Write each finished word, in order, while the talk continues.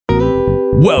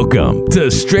Welcome to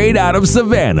Straight Out of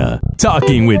Savannah,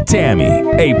 Talking with Tammy,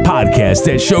 a podcast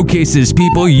that showcases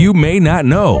people you may not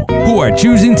know who are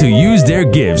choosing to use their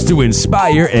gifts to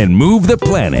inspire and move the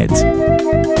planet.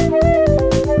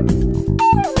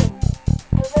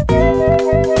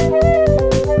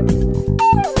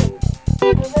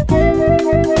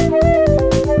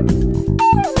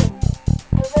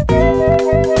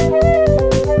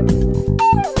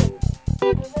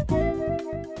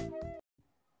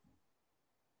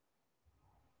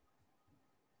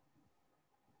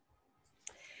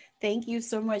 Thank you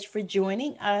so much for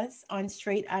joining us on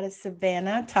Straight Out of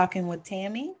Savannah, Talking with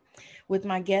Tammy, with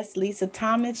my guest, Lisa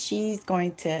Thomas. She's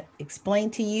going to explain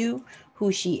to you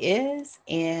who she is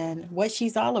and what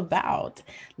she's all about.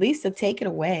 Lisa, take it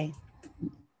away.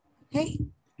 Hey,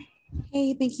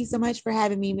 thank you so much for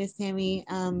having me, Miss Tammy.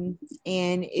 And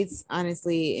it's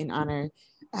honestly an honor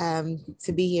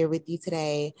to be here with you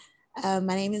today.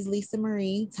 My name is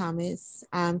Lisamarie Thomas.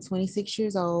 I'm 26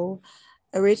 years old.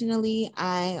 Originally,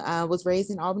 I was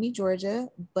raised in Albany, Georgia,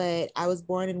 but I was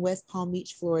born in West Palm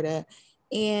Beach, Florida.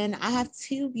 And I have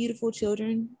two beautiful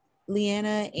children,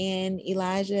 Leanna and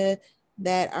Elijah,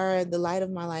 that are the light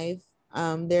of my life.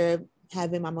 They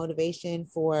have been my motivation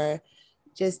for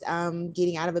just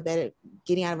getting out of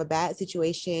a bad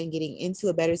situation, getting into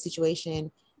a better situation,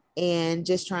 and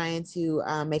just trying to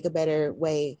make a better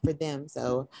way for them.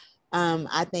 So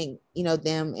I thank,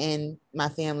 them and my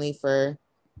family for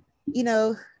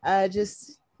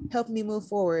just helping me move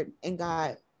forward in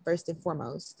God first and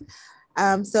foremost.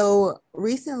 So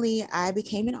recently I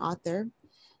became an author,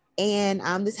 and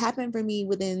this happened for me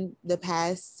within the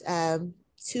past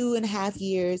 2.5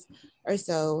 years or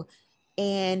so.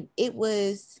 And it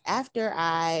was after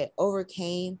I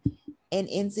overcame an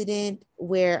incident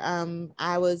where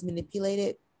I was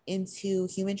manipulated into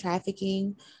human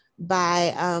trafficking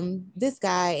by this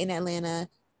guy in Atlanta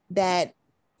that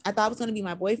I thought was going to be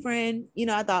my boyfriend.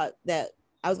 I thought that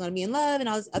I was going to be in love and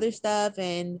all this other stuff.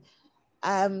 And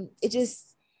it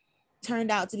just turned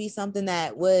out to be something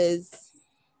that was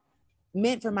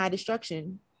meant for my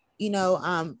destruction,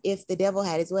 if the devil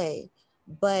had his way.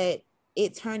 But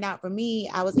it turned out for me,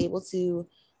 I was able to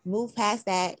move past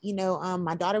that.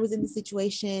 My daughter was in the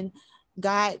situation.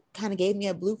 God kind of gave me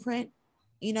a blueprint,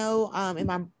 in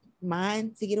my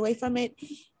mind to get away from it.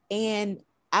 And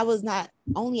I was not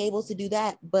only able to do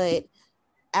that, but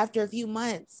after a few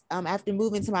months, after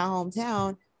moving to my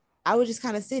hometown, I was just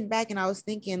kind of sitting back and I was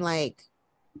thinking, like,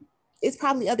 it's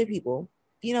probably other people,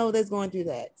 that's going through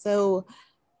that. So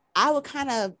I would kind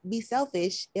of be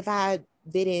selfish if I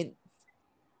didn't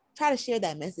try to share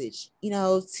that message,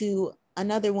 to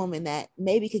another woman that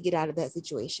maybe could get out of that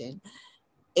situation.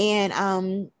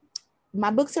 And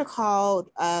my books are called,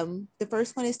 the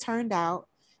first one is Turned Out.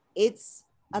 It's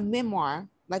a memoir,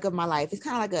 like, of my life. It's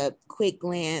kind of like a quick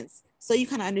glance, so you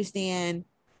kind of understand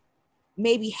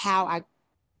maybe how I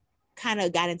kind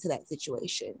of got into that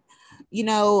situation,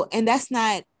 and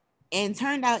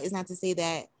Turned Out is not to say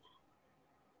that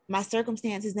my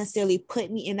circumstances necessarily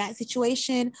put me in that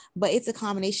situation, but it's a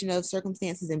combination of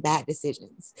circumstances and bad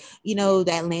decisions,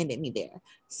 that landed me there.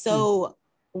 So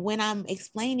when I'm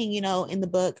explaining, in the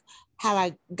book, how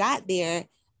I got there,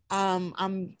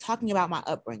 I'm talking about my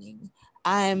upbringing.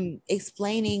 I'm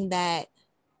explaining that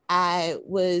I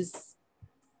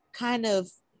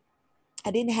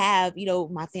didn't have,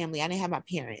 my family. I didn't have my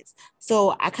parents.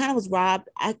 So I kind of was robbed.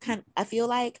 I feel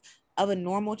like, of a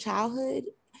normal childhood.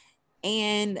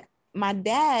 And my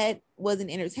dad was an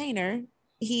entertainer.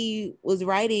 He was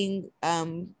writing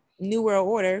co-writing New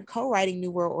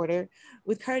World Order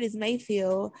with Curtis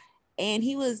Mayfield. And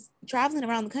he was traveling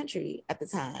around the country at the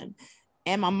time.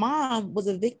 And my mom was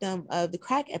a victim of the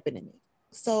crack epidemic.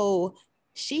 So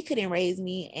she couldn't raise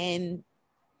me, and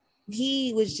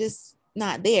he was just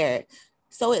not there.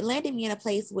 So it landed me in a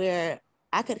place where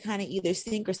I could kind of either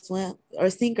sink or swim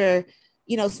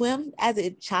as a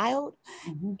child.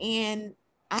 Mm-hmm. And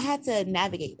I had to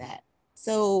navigate that.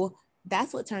 So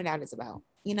that's what Turned Out is about,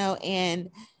 and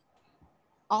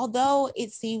although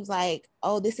it seems like,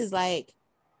 oh, this is like,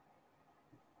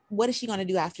 what is she going to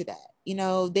do after that?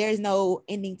 There's no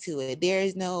ending to it.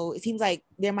 It seems like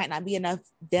there might not be enough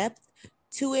depth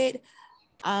to it.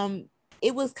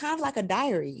 It was kind of like a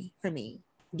diary for me.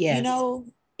 Yeah.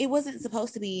 It wasn't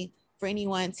supposed to be for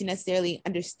anyone to necessarily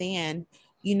understand,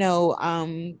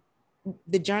 the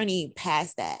journey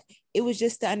past that. It was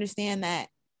just to understand that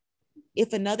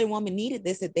if another woman needed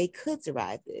this, that they could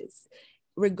survive this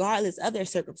regardless of their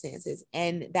circumstances.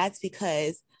 And that's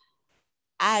because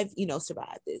I've,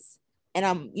 survived this. And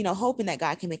I'm, hoping that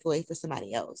God can make a way for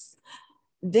somebody else.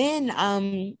 Then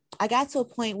I got to a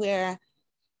point where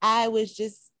I was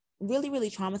just really, really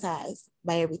traumatized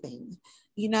by everything.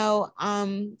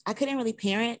 I couldn't really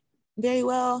parent very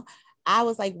well. I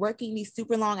was like working these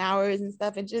super long hours and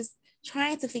stuff and just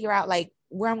trying to figure out like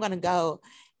where I'm going to go.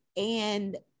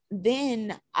 And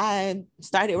then I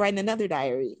started writing another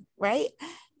diary, right?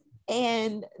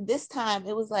 And this time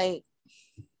it was like,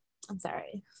 I'm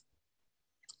sorry.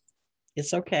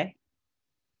 It's okay.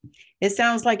 It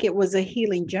sounds like it was a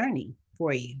healing journey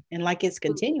for you and like it's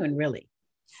continuing, really.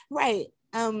 Right.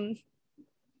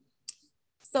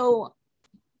 So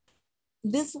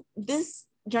this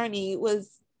journey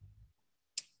was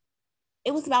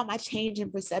about my change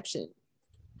in perception,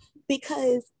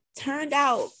 because turned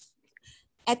out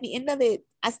at the end of it,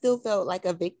 I still felt like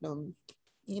a victim,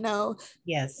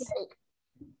 Yes.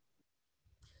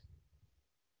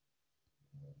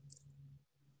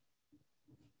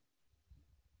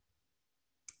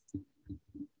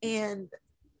 And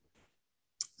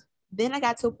then I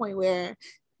got to a point where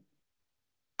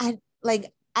I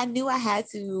knew I had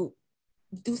to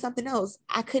do something else.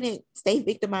 I couldn't stay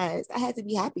victimized. I had to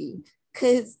be happy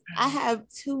because I have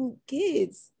 2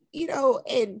 kids,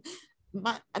 and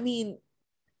my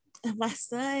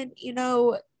son,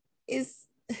 is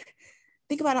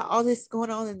think about all this going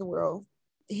on in the world.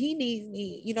 He needs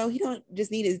me, he don't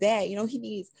just need his dad, he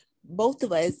needs both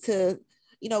of us to,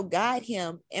 guide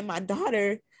him. And my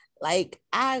daughter, like,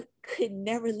 I could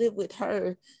never live with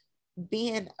her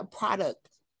being a product,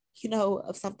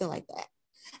 of something like that.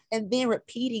 And then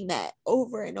repeating that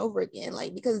over and over again,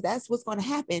 like, because that's what's going to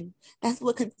happen. That's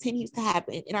what continues to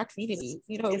happen in our communities,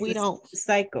 if we don't.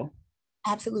 Cycle.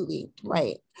 Absolutely.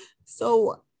 Right.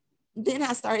 So then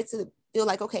I started to feel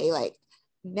like, okay, like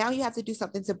now you have to do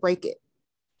something to break it,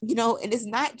 and it's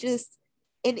not just,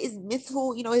 and it's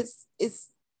mental, it's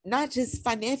not just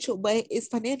financial, but it's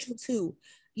financial too.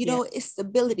 It's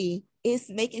stability. It's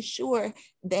making sure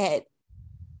that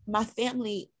my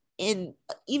family and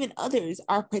even others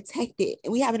are protected,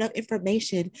 and we have enough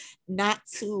information not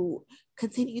to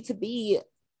continue to be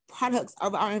products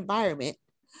of our environment.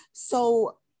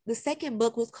 So the second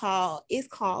book is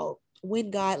called When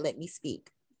God Let Me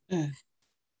Speak.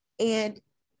 And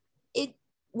it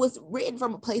was written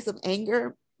from a place of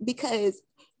anger, because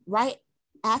right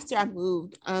after I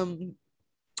moved back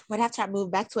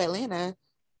to Atlanta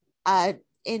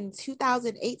in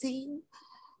 2018,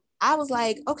 I was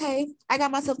like, okay, I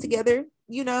got myself together.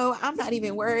 I'm not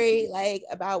even worried like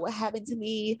about what happened to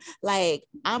me. Like,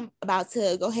 I'm about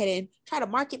to go ahead and try to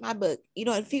market my book,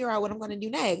 and figure out what I'm going to do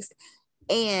next.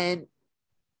 And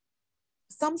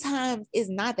sometimes it's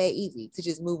not that easy to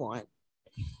just move on.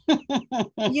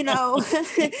 And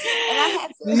I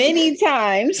had to many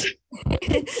times.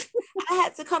 I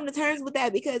had to come to terms with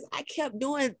that, because I kept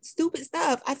doing stupid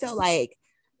stuff. I felt like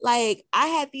I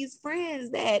had these friends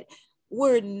that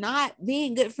were not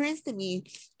being good friends to me.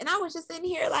 And I was just sitting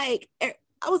here like, I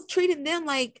was treating them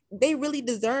like they really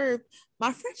deserved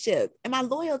my friendship and my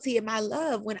loyalty and my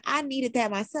love, when I needed that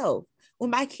myself, when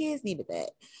my kids needed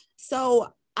that.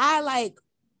 So I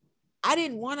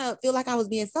didn't want to feel like I was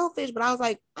being selfish, but I was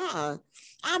like,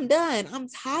 I'm done. I'm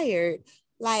tired.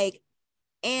 Like,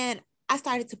 and I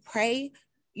started to pray,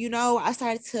 I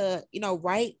started to,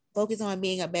 write, focus on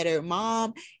being a better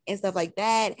mom and stuff like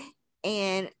that.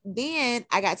 And then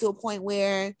I got to a point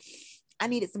where I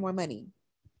needed some more money.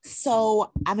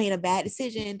 So I made a bad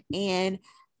decision, and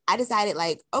I decided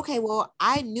like, okay, well,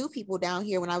 I knew people down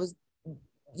here when I was,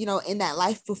 in that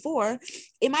life before.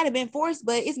 It might've been forced,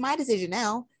 but it's my decision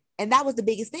now. And that was the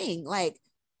biggest thing. Like,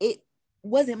 it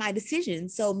wasn't my decision.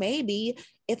 So maybe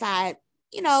if I,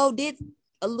 did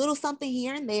a little something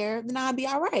here and there, then I'd be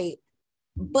all right.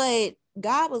 But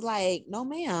God was like, no,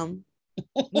 ma'am.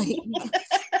 Like,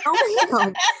 no,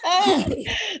 ma'am.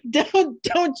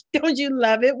 Don't you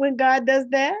love it when God does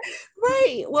that?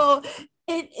 Right. Well,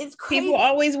 it's crazy. People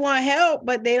always want help,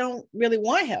 but they don't really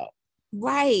want help.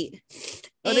 Right.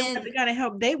 Or they want the kind of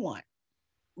help they want.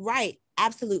 Right.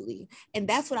 Absolutely. And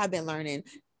that's what I've been learning,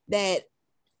 that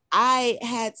I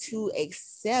had to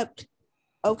accept,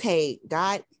 okay,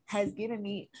 God has given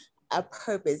me a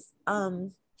purpose.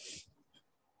 Would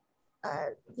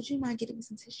you mind getting me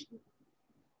some tissue?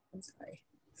 I'm sorry.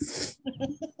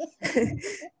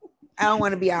 I don't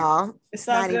want to be all. It's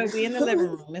all good. We in the living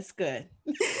room. It's good.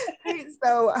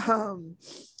 So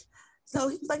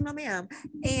he was like, no, ma'am.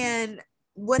 And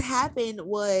what happened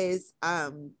was,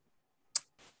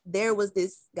 there was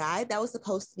this guy that was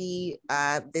supposed to be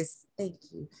this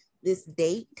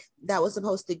date that was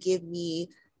supposed to give me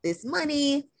this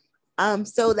money,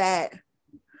 so that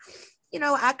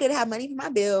I could have money for my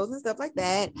bills and stuff like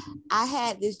that. I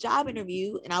had this job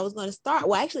interview and I was going to start.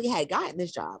 Well, I actually had gotten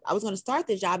this job. I was going to start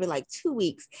this job in like 2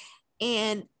 weeks.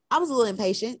 And I was a little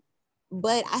impatient,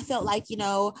 but I felt like,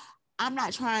 I'm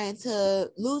not trying to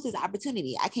lose this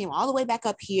opportunity. I came all the way back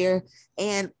up here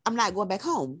and I'm not going back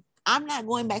home. I'm not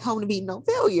going back home to be no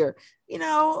failure,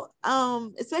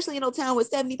 especially in a town with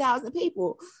 70,000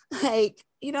 people. Like,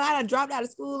 I done dropped out of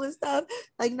school and stuff.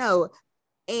 Like, no.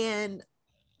 And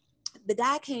the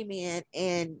guy came in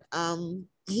and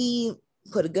he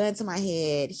put a gun to my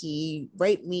head. He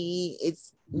raped me.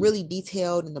 It's really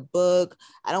detailed in the book.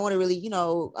 I don't want to really,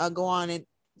 go on and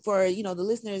for, the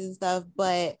listeners and stuff,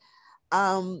 but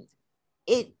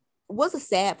it was a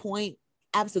sad point.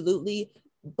 Absolutely.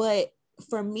 But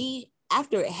for me,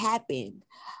 after it happened,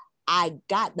 I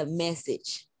got the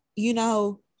message,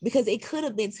 because it could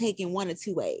have been taken one or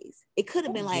two ways. It could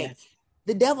have been like,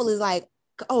 the devil is like,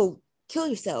 oh, kill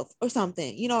yourself or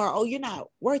something, or, oh, you're not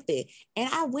worth it. And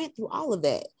I went through all of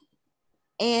that.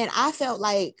 And I felt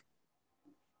like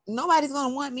nobody's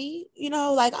going to want me,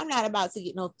 like I'm not about to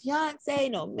get no fiance,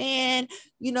 no man,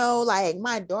 like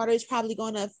my daughter is probably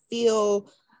going to feel,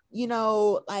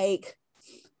 like,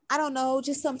 I don't know,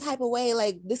 just some type of way,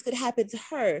 like this could happen to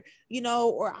her,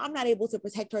 or I'm not able to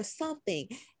protect her, something.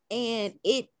 And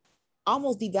it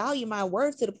almost devalued my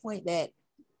worth to the point that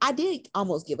I did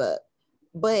almost give up.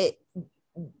 But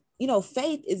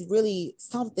faith is really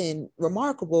something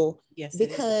remarkable. Yes,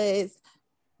 because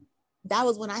that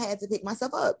was when I had to pick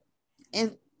myself up.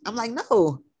 And I'm like,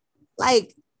 no,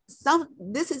 like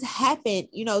this has happened,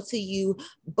 to you,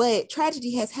 but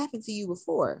tragedy has happened to you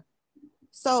before.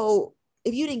 So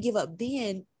if you didn't give up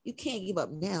then, you can't give up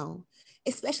now,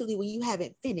 especially when you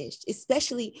haven't finished,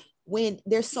 especially when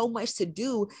there's so much to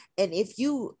do. And if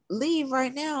you leave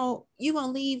right now, you're going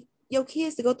to leave your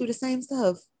kids to go through the same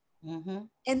stuff. Mm-hmm.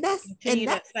 And that's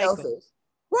selfish.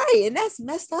 Right. And that's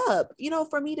messed up,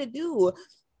 for me to do.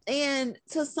 And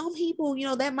to some people,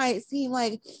 that might seem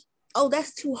like, oh,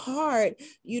 that's too hard,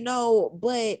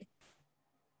 but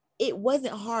it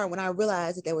wasn't hard when I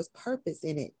realized that there was purpose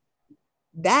in it.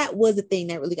 That was the thing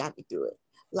that really got me through it.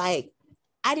 Like,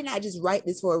 I did not just write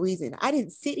this for a reason. I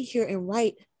didn't sit here and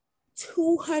write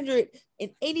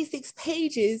 286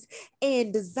 pages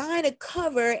and design a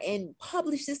cover and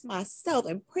publish this myself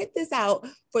and print this out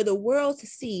for the world to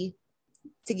see,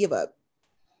 to give up.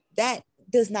 That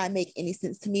does not make any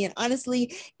sense to me. And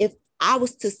honestly, if I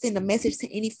was to send a message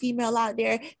to any female out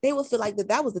there, they would feel like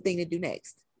that was the thing to do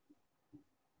next.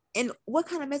 And what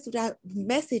kind of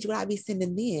message would I be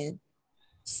sending then?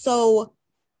 So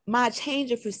my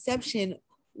change of perception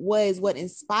was what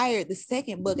inspired the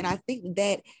second book. And I think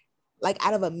that, like,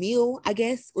 out of a meal, I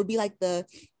guess, would be like the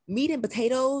meat and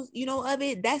potatoes, of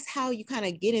it. That's how you kind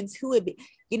of get into it,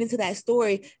 get into that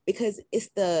story, because it's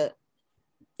the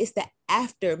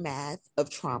aftermath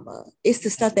of trauma. It's the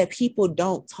stuff that people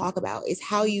don't talk about. It's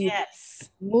how you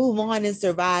move on and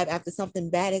survive after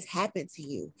something bad has happened to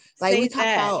you. Like, we talk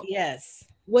about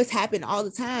what's happened all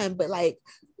the time, but like,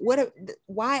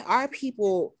 why are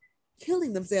people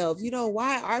killing themselves?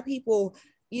 Why are people,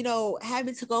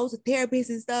 having to go to therapists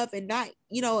and stuff and not,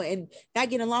 and not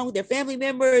getting along with their family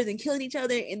members and killing each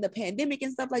other in the pandemic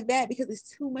and stuff like that? Because there's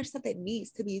too much stuff that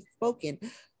needs to be spoken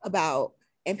about.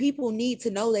 And people need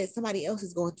to know that somebody else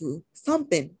is going through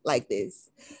something like this.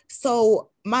 So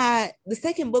the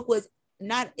second book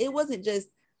it wasn't just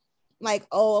like,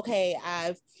 oh, okay,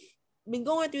 I've been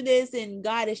going through this and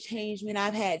God has changed me and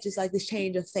I've had just like this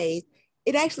change of faith.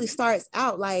 It actually starts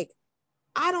out like,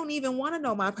 I don't even want to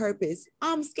know my purpose.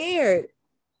 I'm scared.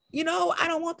 I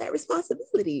don't want that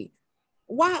responsibility.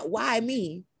 Why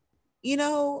me?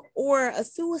 Or a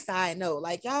suicide note,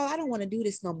 like, y'all, I don't want to do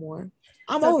this no more.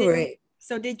 I'm over it.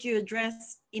 So did you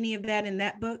address any of that in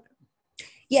that book?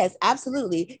 Yes,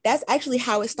 absolutely. That's actually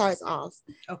how it starts off.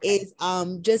 Okay. Is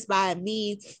just by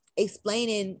me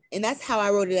explaining, and that's how I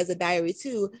wrote it as a diary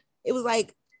too. It was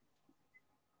like,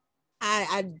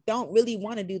 I don't really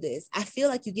want to do this. I feel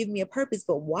like you give me a purpose,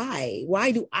 but why?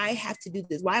 Why do I have to do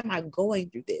this? Why am I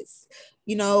going through this?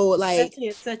 Like, especially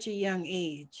at such a young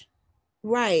age.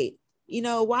 Right.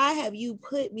 Why have you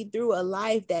put me through a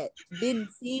life that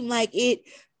didn't seem like it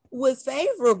was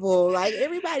favorable? Like,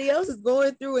 everybody else is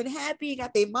going through and happy,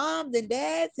 got their moms and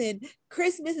dads and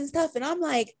Christmas and stuff. And I'm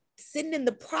like sitting in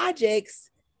the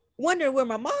projects, wondering where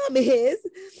my mom is,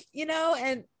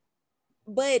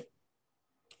 but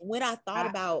when I thought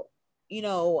about,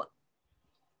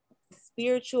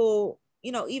 spiritual,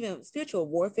 even spiritual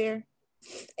warfare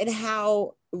and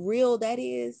how real that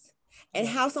is, and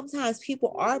how sometimes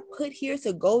people are put here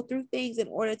to go through things in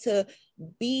order to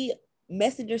be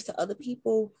messengers to other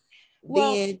people,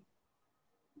 Well, then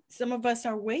some of us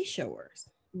are way showers,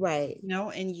 right.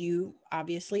 and you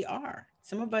obviously are.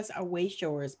 Some of us are way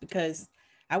showers because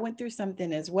I went through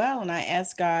something as well, and I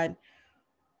asked God,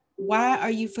 why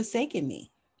are you forsaking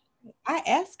me? I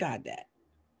asked God that.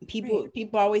 People Right.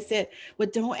 people always said, well,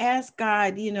 don't ask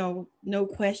God, no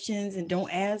questions, and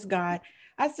don't ask God.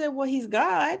 I said, well, he's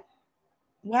God.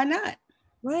 Why not?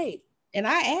 Right. And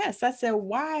I said,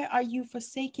 why are you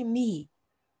forsaking me?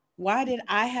 Why did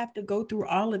I have to go through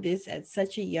all of this at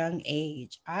such a young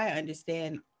age? I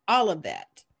understand all of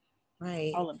that.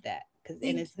 Right. All of that. And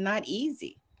Think it's not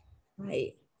easy.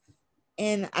 right.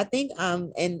 And I think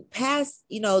and past,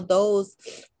 those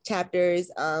chapters,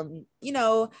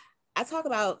 I talk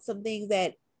about some things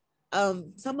that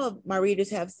some of my readers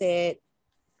have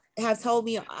told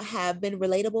me have been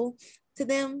relatable to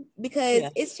them, because Yeah.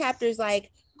 it's chapters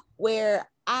like where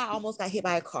I almost got hit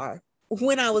by a car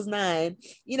when I was 9, and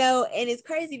it's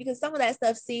crazy because some of that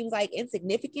stuff seems like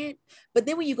insignificant, but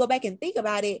then when you go back and think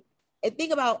about it and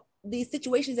think about these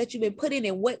situations that you've been put in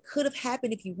and what could have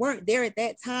happened if you weren't there at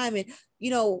that time, and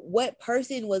what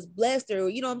person was blessed, or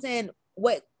what I'm saying,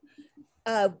 what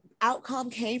uh outcome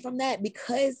came from that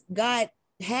because God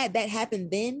had that happen,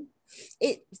 then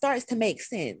it starts to make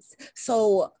sense.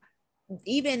 So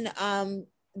even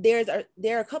there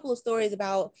are a couple of stories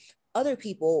about other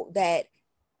people that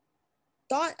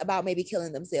thought about maybe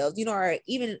killing themselves, or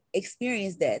even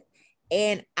experienced death,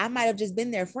 and I might have just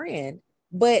been their friend,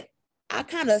 but I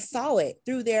kind of saw it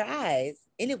through their eyes,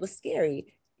 and it was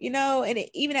scary, and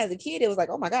even as a kid it was like,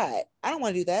 oh my God, I don't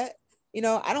want to do that.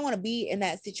 I don't want to be in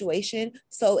that situation.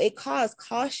 So it caused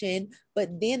caution.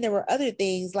 But then there were other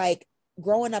things like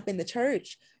growing up in the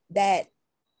church that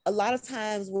a lot of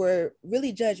times were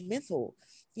really judgmental,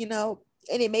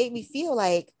 and it made me feel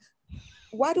like,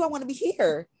 why do I want to be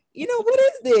here? What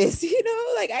is this?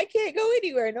 Like I can't go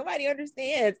anywhere. Nobody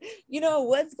understands,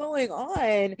 what's going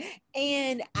on.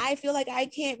 And I feel like I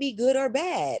can't be good or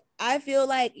bad. I feel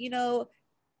like,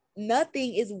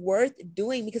 nothing is worth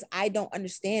doing because I don't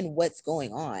understand what's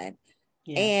going on.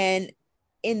 Yeah.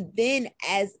 And then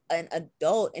as an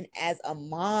adult and as a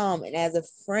mom and as a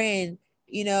friend,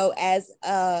 as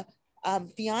a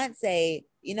fiance,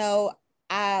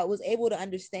 I was able to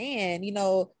understand,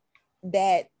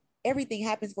 that everything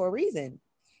happens for a reason,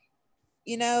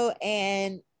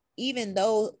 and even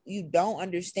though you don't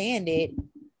understand it,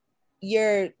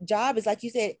 your job is, like you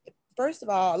said, first of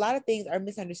all, a lot of things are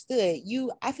misunderstood.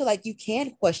 I feel like you can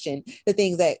question the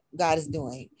things that God is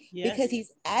doing, Yes. because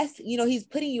he's asking, he's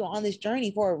putting you on this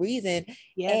journey for a reason.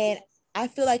 Yes. And I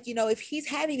feel like, if he's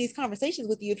having these conversations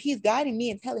with you, if he's guiding me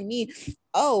and telling me,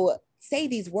 oh, say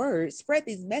these words, spread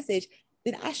this message,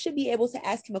 then I should be able to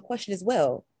ask him a question as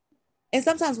well. And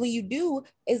sometimes when you do,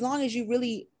 as long as you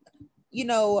really,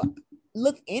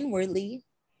 look inwardly,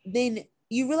 then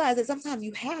you realize that sometimes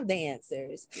you have the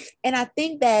answers. And I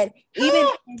think that even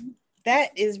that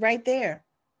is right there.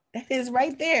 That is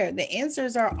right there. The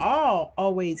answers are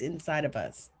always inside of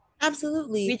us.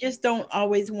 absolutely. We just don't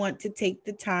always want to take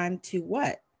the time to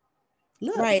what?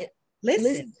 Look, right.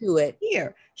 listen to it.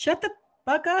 Here, shut the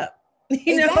fuck up.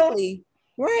 Exactly.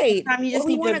 Right. You just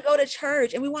we need want to go to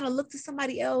church and we want to look to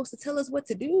somebody else to tell us what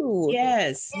to do.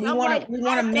 Yes, And we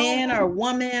want a man or a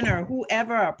woman or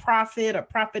whoever, a prophet or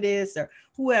prophetess or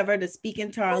whoever, to speak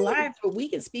into our lives, but we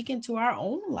can speak into our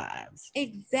own lives.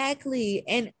 Exactly.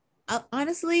 And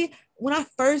honestly, when I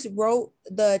first wrote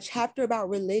the chapter about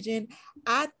religion,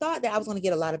 I thought that I was going to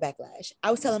get a lot of backlash.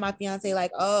 I was telling my fiance,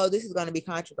 like, oh, this is going to be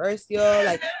controversial.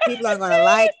 Like, people aren't going to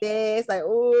like this. Like,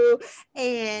 oh,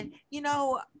 and,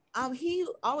 he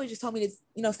always just told me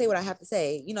to, say what I have to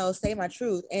say, say my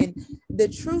truth. And the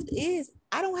truth is,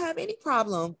 I don't have any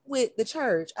problem with the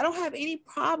church. I don't have any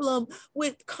problem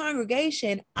with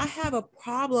congregation. I have a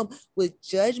problem with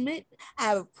judgment. I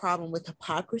have a problem with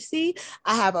hypocrisy.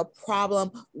 I have a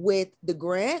problem with the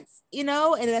grants, and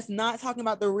that's not talking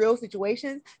about the real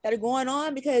situations that are going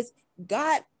on, because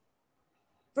God,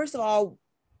 first of all,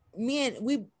 we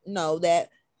know that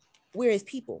we're his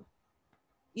people,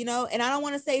 and I don't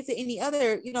want to say to any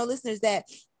other, listeners that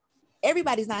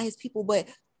everybody's not his people, but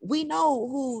we know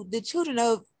who the children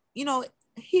of,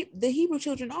 the Hebrew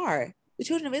children are. The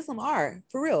children of Islam are,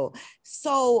 for real.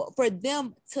 So for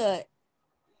them to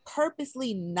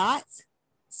purposely not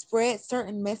spread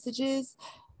certain messages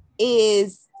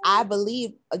is, I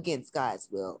believe, against God's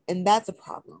will. And that's a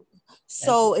problem.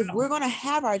 So if we're going to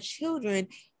have our children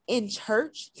in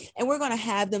church and we're going to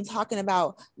have them talking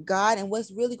about God and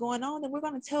what's really going on, then we're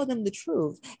going to tell them the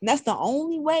truth. And that's the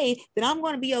only way that I'm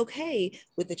going to be okay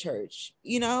with the church,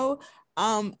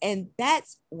 and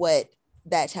that's what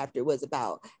that chapter was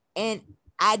about. And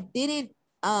I didn't,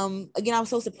 again, I was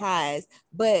so surprised,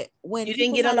 but when You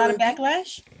didn't people get a started lot of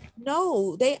backlash?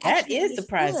 no, they That actually is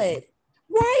surprising. understood.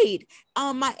 Right.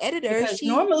 My editor, Because she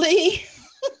normally,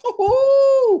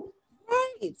 ooh,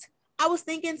 right. I was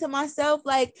thinking to myself,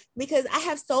 like, because I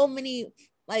have so many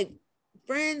like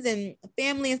friends and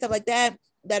family and stuff like that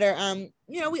that are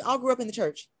we all grew up in the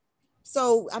church.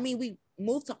 So I mean, we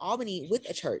moved to Albany with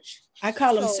a church. I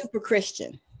call them So super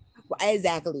Christian.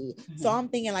 exactly. So I'm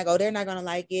thinking like, oh, they're not gonna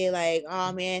like it, like,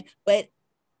 oh man. But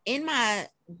in my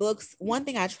books, one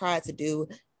thing I tried to do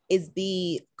is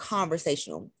be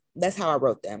conversational. That's how I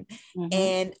wrote them.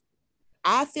 And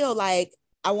I feel like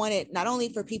I wanted not only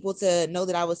for people to know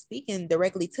that I was speaking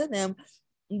directly to them,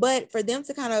 but for them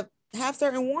to kind of have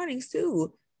certain warnings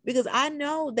too. Because I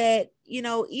know that,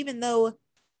 even though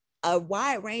a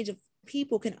wide range of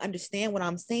people can understand what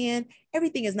I'm saying,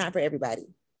 everything is not for everybody.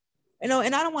 And I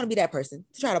don't want to be that person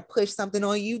to try to push something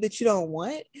on you that you don't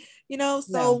want, so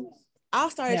No, I'll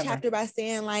start a never. chapter by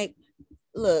saying like,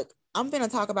 look, I'm going to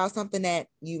talk about something that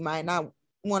you might not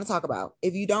want to talk about.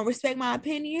 If you don't respect my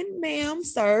opinion, ma'am,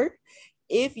 sir,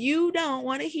 if you don't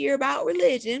want to hear about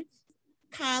religion,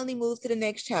 kindly move to the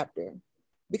next chapter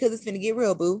because it's going to get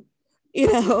real, boo.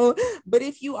 But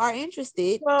if you are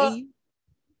interested, Well, and you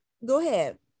go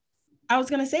ahead. I was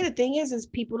going to say the thing is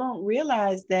people don't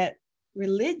realize that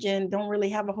religion don't really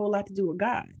have a whole lot to do with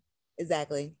God.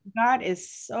 Exactly. God is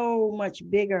so much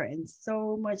bigger and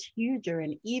so much huger.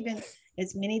 And even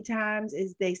as many times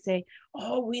as they say,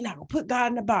 oh, we're not going to put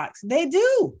God in a box. They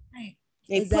do. Right.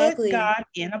 They Exactly. put God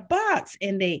in a box,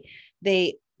 and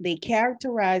they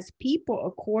characterize people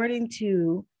according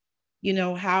to,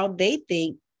 how they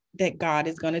think that God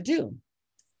is going to do.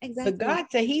 Exactly. But God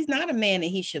said he's not a man that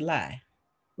he should lie.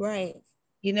 Right.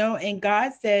 And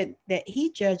God said that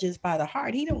he judges by the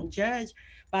heart. He don't judge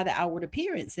by the outward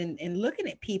appearance and looking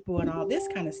at people and all this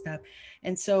kind of stuff.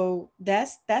 And so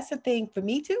that's a thing for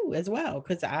me too, as well.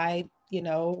 Cause I,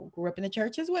 grew up in the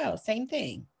church as well. Same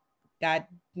thing. Got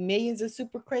millions of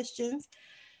super Christians.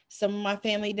 Some of my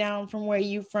family down from where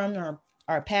you from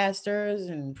are pastors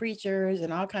and preachers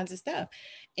and all kinds of stuff.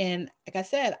 And like I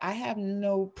said, I have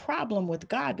no problem with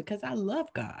God because I love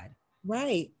God.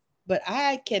 Right. But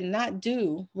I cannot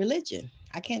do religion.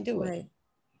 I can't do it. Right.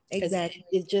 Exactly.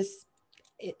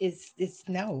 It's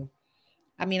no.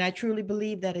 I mean, I truly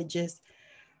believe that it just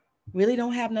really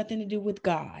don't have nothing to do with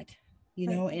God,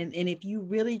 Right. and if you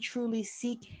really truly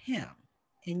seek him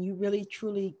and you really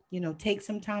truly, take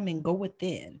some time and go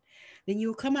within, then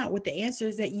you'll come out with the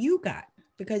answers that you got,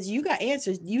 because you got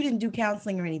answers. You didn't do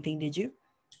counseling or anything, did you?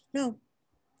 No.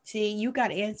 See, you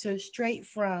got answers straight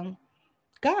from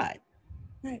God.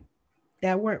 Right.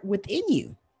 That were within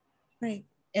you. Right.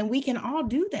 And we can all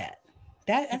do that.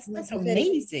 That's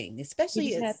amazing,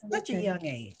 especially at such a young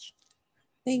age.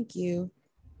 Thank you.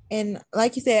 And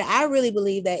like you said, I really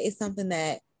believe that it's something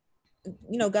that,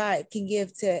 God can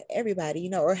give to everybody,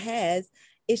 or has.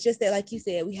 It's just that, like you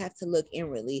said, we have to look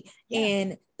inwardly. Yeah.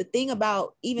 And the thing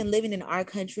about even living in our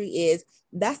country is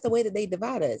that's the way that they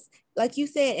divide us. Like you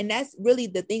said, and that's really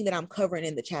the thing that I'm covering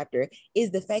in the chapter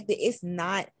is the fact that it's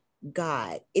not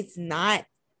God. It's not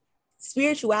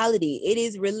spirituality. It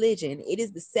is religion. It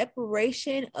is the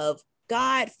separation of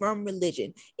God from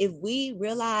religion. If we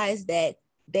realize that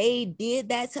they did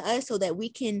that to us so that we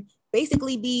can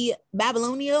basically be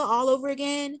Babylonia all over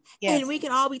again, yes, and we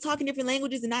can all be talking different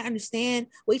languages and not understand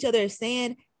what each other is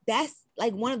saying, that's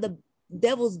like one of the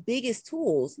devil's biggest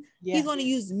tools. Yeah. He's going to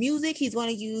use music. He's going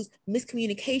to use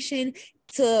miscommunication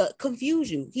to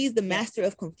confuse you. He's the master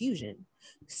of confusion.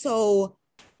 So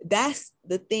that's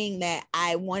the thing that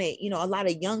I wanted, a lot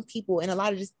of young people and a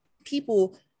lot of just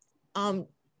people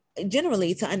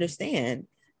generally to understand,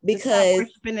 because stop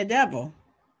worshiping the devil.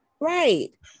 Right.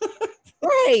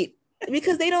 Right.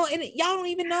 Because they don't, and y'all don't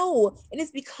even know. And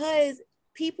it's because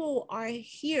people are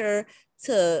here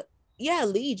to,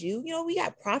 lead you. We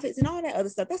got prophets and all that other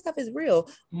stuff. That stuff is real.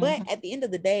 Mm-hmm. But at the end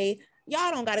of the day, y'all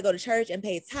don't got to go to church and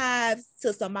pay tithes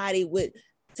to somebody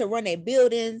to run their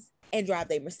buildings and drive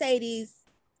their Mercedes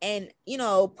and,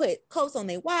 put coats on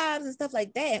their wives and stuff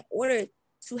like that in order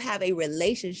to have a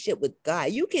relationship with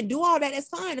God. You can do all that. That's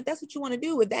fine. If that's what you want to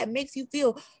do, if that makes you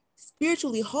feel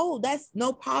spiritually whole, that's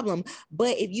no problem.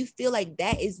 But if you feel like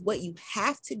that is what you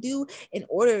have to do in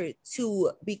order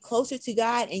to be closer to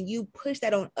God, and you push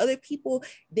that on other people,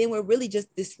 then we're really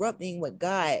just disrupting what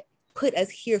God put us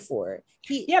here for.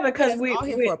 Because we're all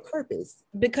here for a purpose.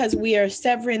 Because we are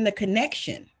severing the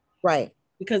connection. Right.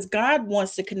 Because God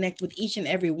wants to connect with each and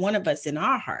every one of us in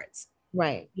our hearts.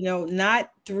 Right.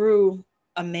 Not through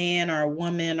a man or a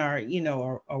woman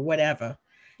or, or whatever.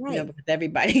 Right. because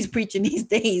everybody's preaching these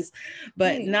days,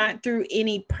 but Right. not through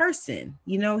any person.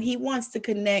 He wants to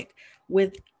connect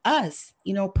with us,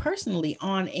 personally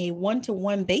on a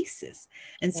one-to-one basis.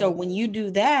 And so Right. when you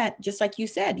do that, just like you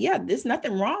said, yeah, there's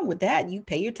nothing wrong with that. You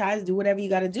pay your tithes, do whatever you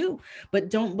got to do, but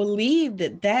don't believe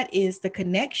that that is the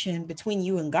connection between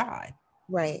you and God,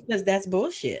 Right. because that's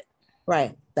bullshit.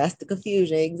 Right. That's the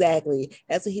confusion. Exactly.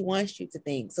 That's what he wants you to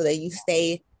think, so that you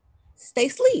stay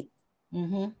asleep.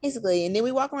 Mm-hmm. Basically. And then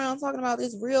we walk around talking about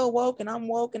this real woke and I'm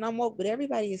woke, but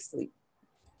everybody is asleep.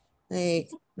 Like,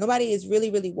 nobody is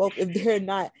really, really woke if they're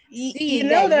not seeing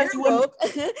that that's you're one. woke.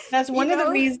 That's one of the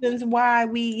reasons why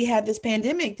we had this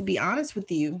pandemic, to be honest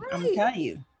with you. Right. I'm gonna tell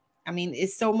you. I mean,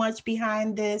 it's so much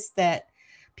behind this that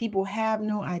people have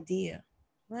no idea.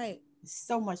 Right.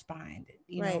 So much behind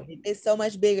it. Right. It's so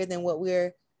much bigger than what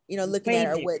we're, looking at,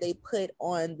 or what they put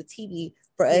on the TV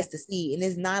for us to see. And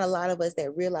there's not a lot of us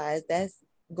that realize that's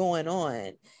going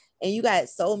on. And you got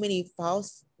so many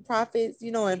false prophets,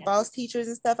 and false teachers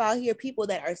and stuff out here, people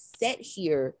that are set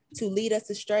here to lead us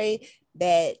astray,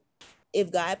 that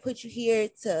if God put you here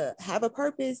to have a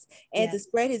purpose and to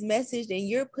spread his message, then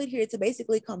you're put here to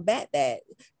basically combat that,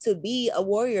 to be a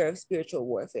warrior of spiritual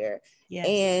warfare. Yes.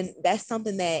 And that's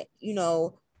something that,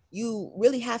 you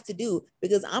really have to do,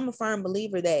 because I'm a firm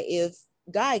believer that if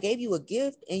God gave you a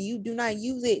gift and you do not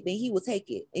use it, then he will take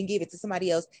it and give it to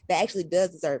somebody else that actually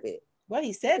does deserve it. Well,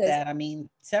 he said that. I mean,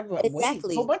 a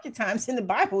whole bunch of times in the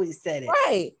Bible, he said it.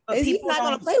 Right. But he's not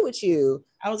going to play with you.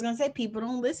 I was going to say, people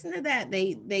don't listen to that.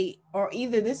 They, or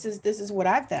either this is what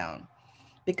I found,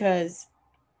 because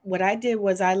what I did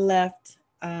was I left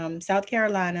South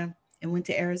Carolina and went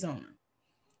to Arizona.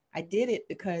 I did it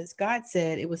because God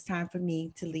said it was time for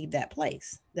me to leave that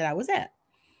place that I was at.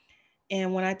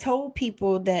 And when I told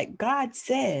people that God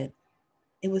said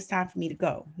it was time for me to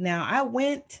go, now I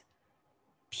went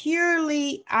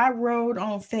purely, I rode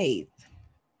on faith.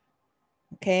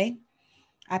 Okay.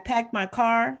 I packed my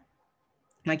car.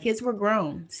 My kids were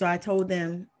grown. So I told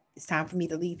them it's time for me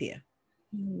to leave here.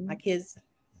 Mm-hmm. My kids,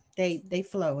 they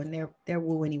flow and they're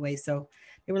woo anyway. So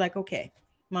they were like, okay,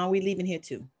 Mom, we leaving here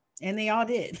too. And they all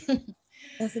did.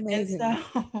 That's amazing. And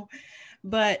so,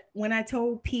 but when I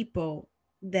told people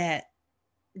that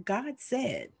God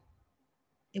said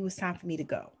it was time for me to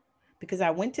go, because I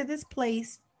went to this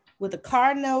place with a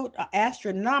car note, an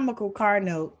astronomical car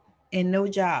note, and no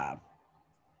job.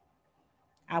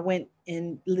 I went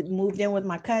and moved in with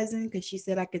my cousin because she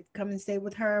said I could come and stay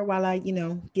with her while I,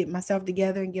 get myself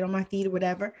together and get on my feet or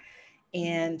whatever.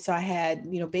 And so I had,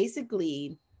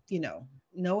 basically,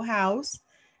 no house.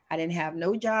 I didn't have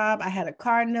no job. I had a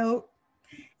car note.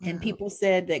 And people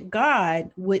said that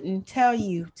God wouldn't tell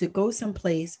you to go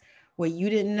someplace where you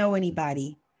didn't know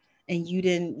anybody and you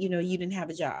didn't have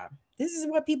a job. This is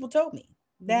what people told me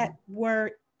that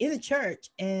were in the church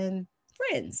and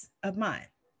friends of mine.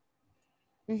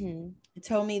 Mm-hmm. It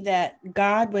told me that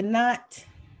God would not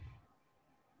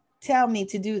tell me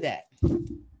to do that.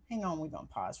 Hang on, we're going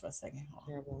to pause for a second.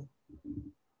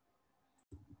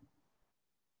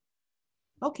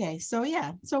 Okay,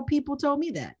 so people told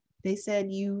me that. They said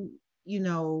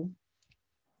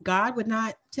God would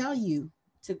not tell you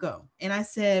to go. And I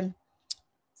said,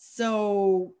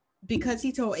 so because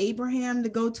he told Abraham to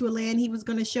go to a land he was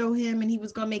going to show him, and he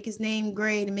was going to make his name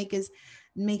great and make his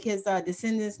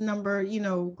descendants number,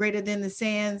 greater than the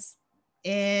sands.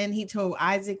 And he told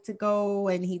Isaac to go,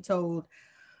 and he told,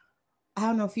 I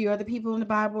don't know, a few other people in the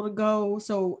Bible to go.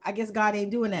 So I guess God ain't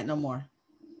doing that no more.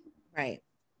 Right.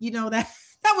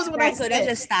 That was what I said. So that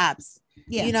just stops.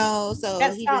 Yeah. So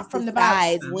that he just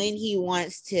decides when he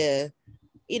wants to,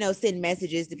 send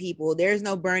messages to people. There's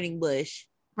no burning bush.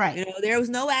 Right. There was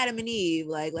no Adam and Eve.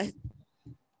 Like come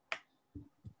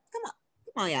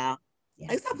on, y'all. Yeah.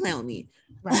 Like, stop playing with me.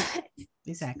 Right.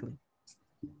 Exactly.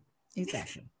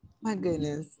 My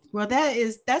goodness. Well,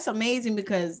 that's amazing,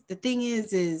 because the thing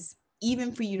is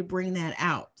even for you to bring that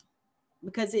out,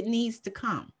 because it needs to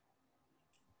come.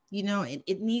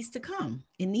 It needs to come.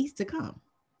 It needs to come.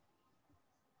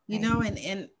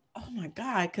 And oh my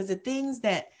God, because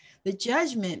the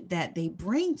judgment that they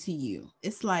bring to you,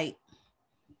 it's like,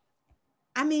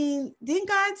 I mean, didn't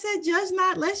God say, judge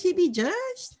not lest ye be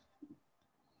judged?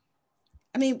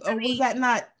 I mean, was that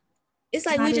not? It's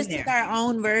like we just took our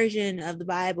own version of the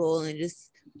Bible and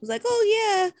just was like,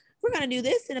 oh yeah, we're going to do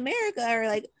this in America, or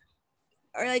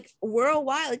like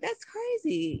worldwide. Like, that's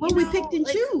crazy. Well, we picked and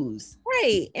choose.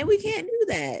 Right. And we can't do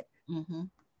that. Mm-hmm.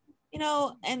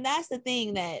 And that's the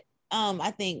thing that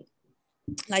I think,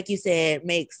 like you said,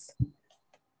 makes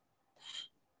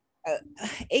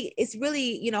it's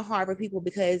really, hard for people,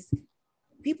 because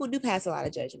people do pass a lot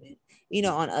of judgment,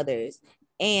 on others.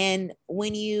 And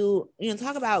when you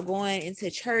talk about going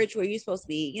into church where you're supposed to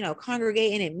be,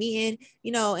 congregating and meeting,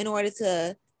 in order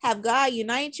to have God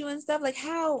unite you and stuff, like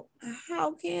how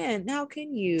can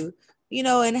you,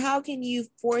 and how can you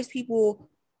force people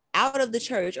out of the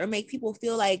church or make people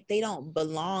feel like they don't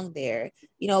belong there,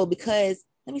 because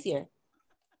let me see here.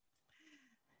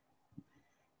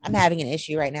 I'm having an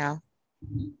issue right now.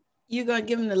 You're gonna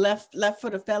give him the left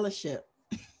foot of fellowship.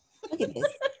 Look at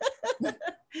this.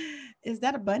 Is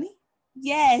that a bunny?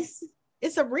 Yes.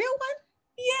 It's a real one?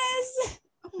 Yes.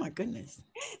 Oh my goodness.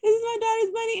 This is my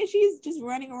daughter's bunny and she's just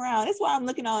running around. That's why I'm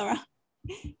looking all around.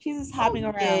 She's just hopping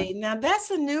around. Now that's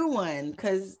a new one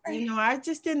because, I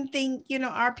just didn't think,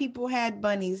 our people had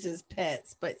bunnies as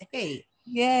pets, but hey.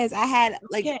 Yes, I had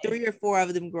like 3 or 4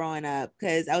 of them growing up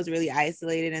because I was really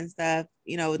isolated and stuff,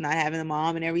 with not having a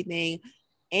mom and everything.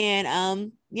 And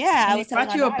I was telling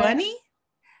bought you a bunny?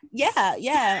 Yeah.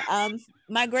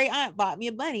 My great aunt bought me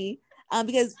a bunny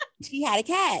because she had a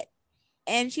cat.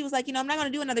 And she was like, I'm not going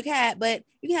to do another cat, but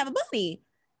you can have a bunny.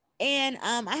 And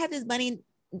I had this bunny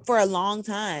for a long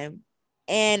time.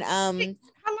 And how long do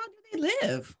they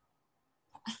live?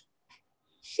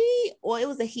 It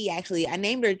was a he actually. I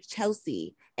named her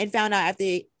Chelsea and found out after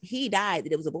he died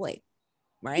that it was a boy.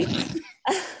 Right.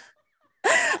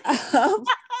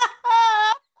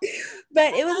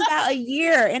 But it was about 1.5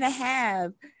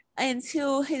 years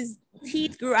until his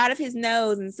teeth grew out of his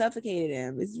nose and suffocated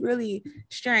him. It's really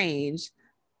strange.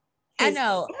 I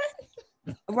know.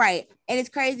 Right. And it's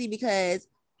crazy because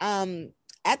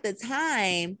at the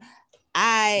time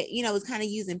I, was kind of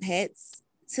using pets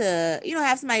to,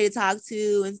 have somebody to talk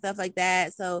to and stuff like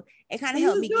that. So it kind of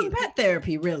helped me get pet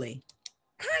therapy, really.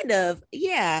 Kind of.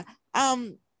 Yeah.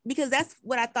 Because that's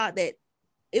what I thought that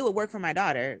it would work for my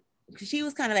daughter. She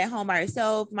was kind of at home by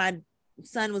herself. My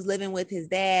son was living with his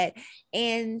dad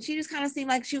and she just kind of seemed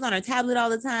like she was on her tablet all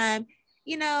the time,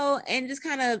 and just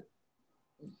kind of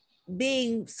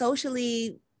being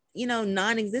socially,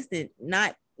 non-existent,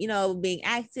 not, being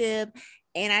active.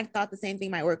 And I thought the same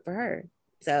thing might work for her.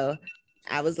 So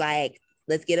I was like,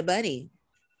 let's get a bunny.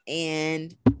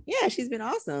 And yeah, she's been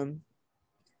awesome.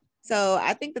 So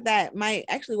I think that might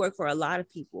actually work for a lot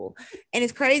of people. And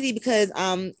it's crazy because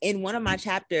in one of my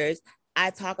chapters, I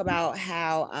talk about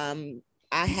how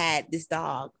I had this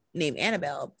dog named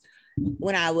Annabelle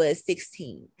when I was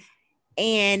 16.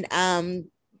 And I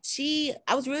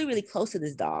was really, really close to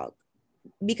this dog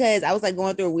because I was like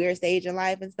going through a weird stage in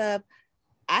life and stuff.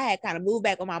 I had kind of moved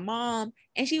back with my mom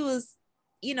and she was,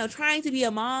 trying to be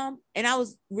a mom. And I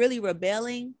was really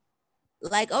rebelling.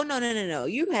 Like, oh, no.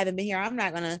 You haven't been here. I'm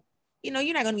not going to, you're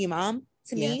not going to be a mom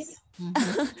to me.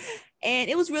 Mm-hmm. And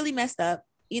it was really messed up.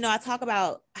 I talk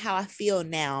about how I feel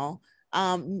now,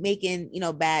 making,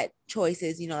 bad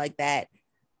choices, like that.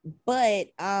 But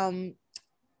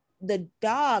the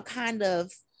dog kind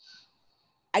of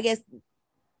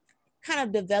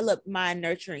developed my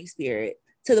nurturing spirit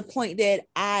to the point that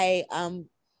I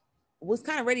was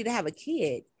kind of ready to have a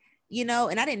kid, and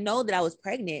I didn't know that I was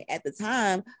pregnant at the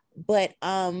time, but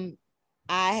I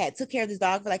had took care of this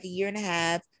dog for like 1.5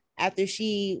 years after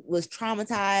she was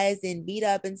traumatized and beat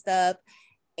up and stuff.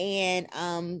 And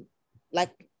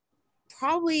like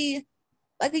probably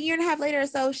like 1.5 years later or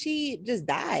so, she just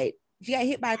died. She got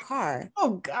hit by a car.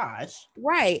 Oh gosh.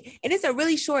 Right. And it's a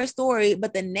really short story,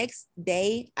 but the next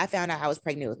day I found out I was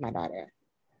pregnant with my daughter.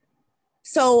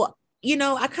 So,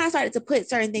 I kind of started to put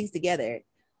certain things together,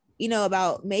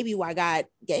 about maybe why God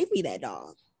gave me that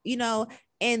dog,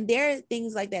 and there are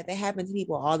things like that happen to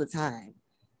people all the time,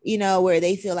 where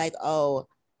they feel like, oh,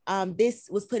 this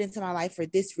was put into my life for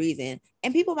this reason.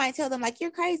 And people might tell them like, you're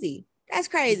crazy. That's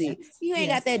crazy. Yes. You ain't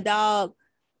got that dog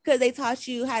because they taught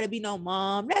you how to be no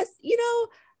mom. That's,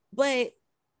 but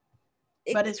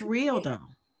it's real though.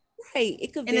 Right.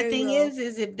 It could. And the thing is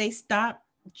if they stop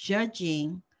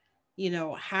judging,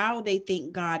 how they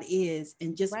think God is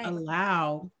and just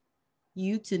allow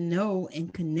you to know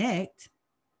and connect,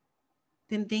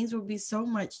 then things will be so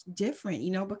much different,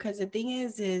 because the thing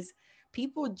is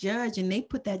people judge and they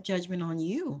put that judgment on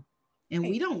you. And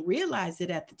we don't realize it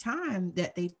at the time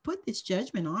that they put this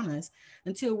judgment on us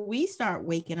until we start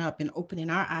waking up and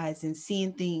opening our eyes and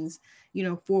seeing things,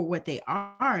 for what they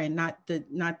are and not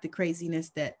the craziness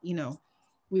that,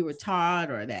 we were taught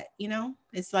or that,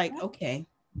 it's like, okay,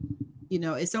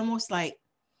 it's almost like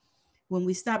when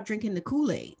we stop drinking the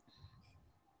Kool-Aid.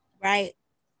 Right.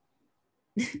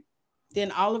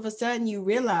 Then all of a sudden you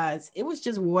realize it was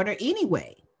just water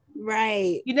anyway.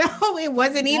 Right. It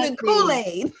wasn't even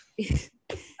Kool-Aid.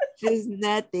 Just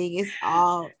nothing. It's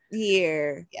all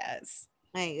here. Yes.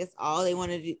 Like it's all they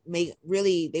want to make.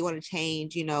 Really, they want to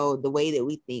change, the way that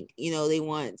we think. They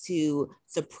want to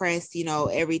suppress,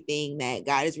 everything that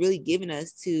God has really given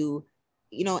us to,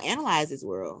 analyze this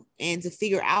world and to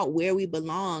figure out where we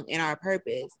belong in our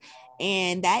purpose.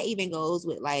 And that even goes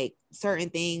with like certain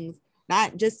things,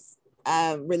 not just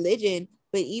religion,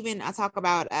 but even I talk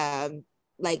about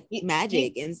like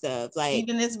magic and stuff. Like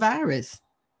even this virus.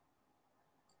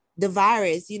 The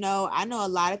virus, I know a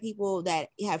lot of people that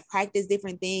have practiced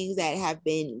different things that have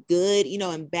been good,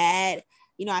 and bad.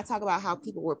 I talk about how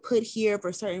people were put here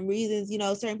for certain reasons.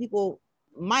 Certain people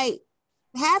might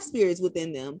have spirits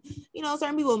within them.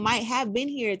 Certain people might have been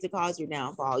here to cause your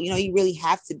downfall. You really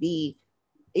have to be,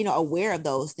 aware of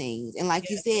those things. And like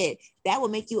you said, that will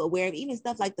make you aware of even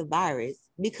stuff like the virus,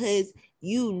 because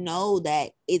that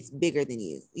it's bigger than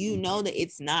you. That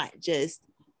it's not just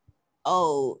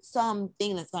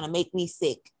something that's going to make me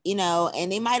sick,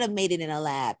 and they might have made it in a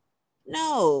lab.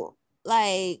 No,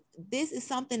 like this is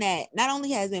something that not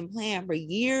only has been planned for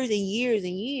years and years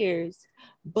and years,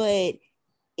 but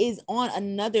is on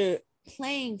another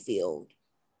playing field,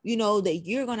 that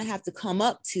you're going to have to come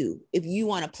up to if you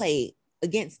want to play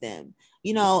against them,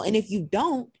 and if you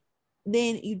don't,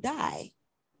 then you die,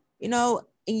 and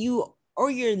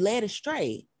you're led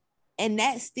astray. And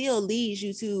that still leads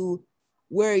you to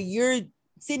where you're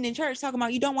sitting in church talking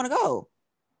about you don't want to go.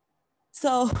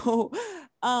 So,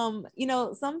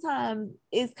 sometimes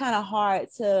it's kind of hard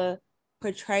to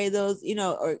portray those,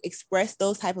 or express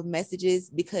those type of messages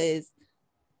because,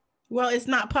 well, it's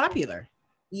not popular.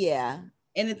 Yeah.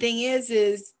 And the thing is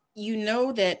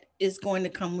that it's going to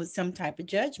come with some type of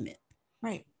judgment.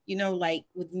 Right. Like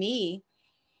with me,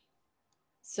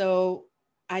 so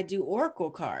I do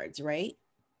oracle cards, right?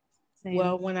 Same.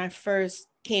 Well, when I first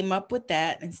came up with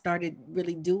that and started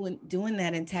really doing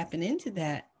that and tapping into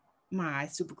that, my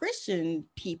super Christian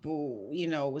people,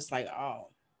 was like, oh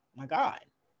my God,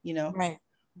 Right.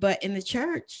 But in the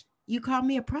church, you call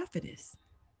me a prophetess.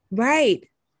 Right.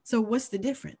 So what's the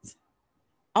difference?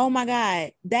 Oh my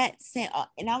God,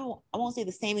 and I won't say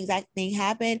the same exact thing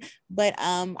happened, but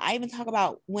I even talk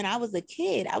about when I was a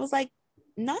kid, I was like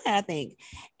 9, I think.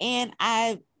 And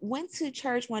I went to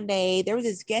church one day. There was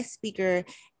this guest speaker,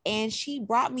 and she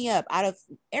brought me up out of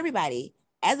everybody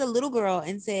as a little girl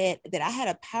and said that I had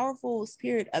a powerful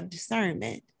spirit of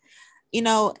discernment,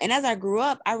 and as I grew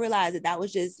up, I realized that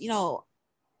was just,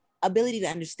 ability to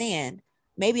understand,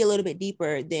 maybe a little bit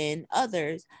deeper than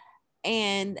others.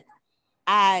 And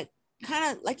I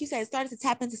kind of, like you said, started to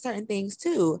tap into certain things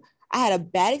too. I had a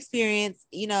bad experience,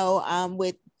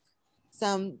 with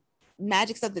some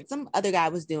magic stuff that some other guy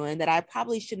was doing that I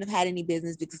probably shouldn't have had any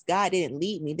business, because God didn't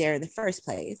lead me there in the first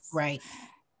place. Right.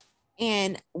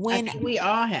 And when I think we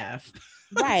all have.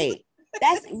 Right.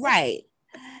 That's right.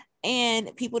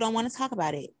 And people don't want to talk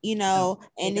about it, and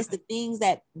it's the things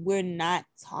that we're not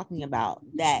talking about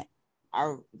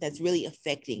that's really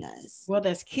affecting us. Well,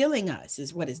 that's killing us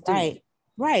is what it's doing.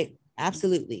 Right.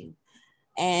 Absolutely.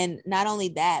 And not only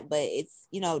that, but it's,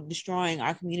 destroying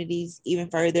our communities even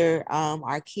further.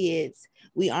 Our kids,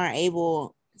 we aren't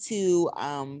able to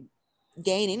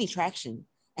gain any traction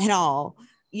at all,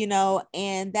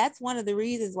 and that's one of the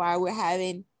reasons why we're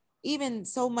having even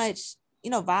so much,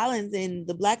 violence in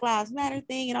the Black Lives Matter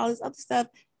thing and all this other stuff,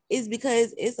 is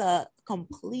because it's a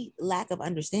complete lack of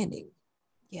understanding.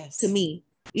 Yes. To me,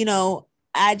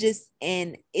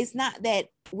 and it's not that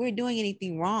we're doing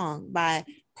anything wrong by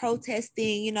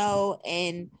protesting,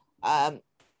 and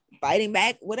fighting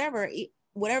back, whatever,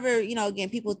 again,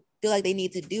 people feel like they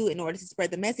need to do in order to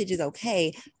spread the message is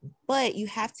okay, but you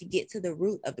have to get to the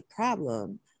root of the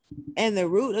problem. And the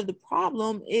root of the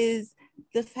problem is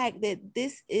the fact that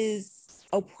this is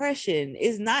oppression.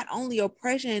 Is not only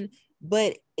oppression,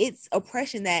 but it's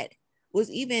oppression that was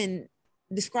even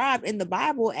described in the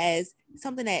Bible as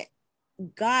something that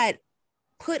God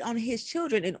put on his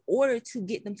children in order to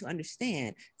get them to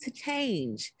understand, to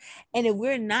change. And if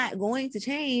we're not going to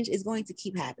change, it's going to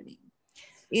keep happening,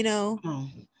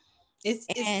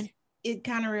 It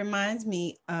kind of reminds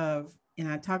me of,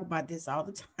 and I talk about this all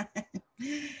the time,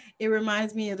 it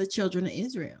reminds me of the children of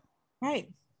Israel.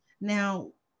 Right. Now,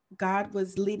 God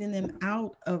was leading them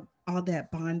out of all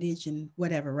that bondage and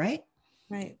whatever, right?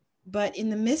 Right. But in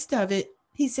the midst of it,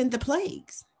 he sent the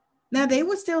plagues. Now, they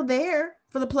were still there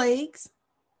for the plagues,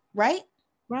 right?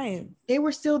 Right. They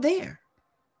were still there.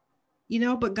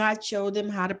 But God showed them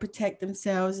how to protect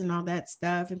themselves and all that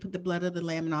stuff, and put the blood of the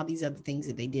lamb and all these other things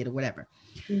that they did or whatever.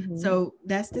 Mm-hmm. So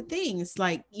that's the thing. It's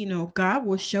like, God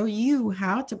will show you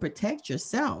how to protect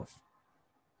yourself.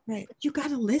 Right. But you got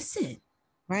to listen.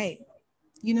 Right.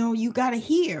 You got to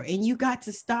hear, and you got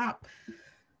to stop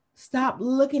stop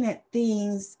looking at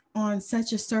things on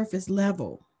such a surface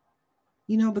level,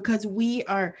 because we're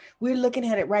looking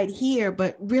at it right here,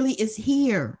 but really it's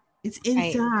here. It's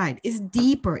inside. Right. It's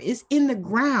deeper. It's in the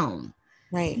ground.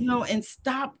 Right. And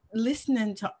stop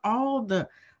listening to all the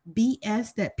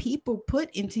BS that people put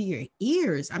into your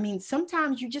ears. I mean,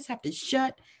 sometimes you just have to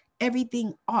shut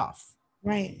everything off.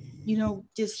 Right.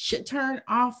 Just turn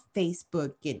off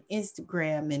Facebook and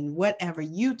Instagram and whatever,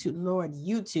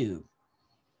 YouTube,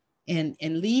 and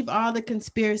leave all the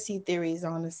conspiracy theories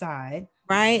on the side.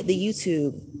 Right. The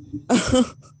YouTube.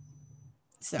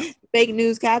 So fake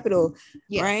news capital.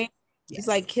 Yes. Right. Yes. It's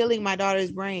like killing my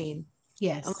daughter's brain.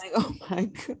 Yes. I'm like, oh my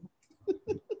God.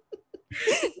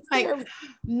 Like,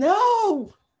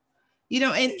 no. And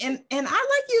I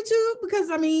like YouTube because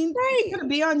right. It's gonna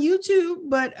be on YouTube,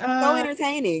 but so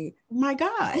entertaining. My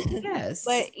God, yes.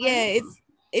 But yeah,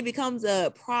 it becomes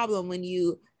a problem when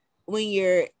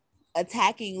you're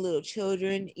attacking little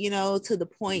children, to the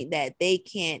point that they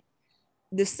can't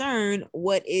discern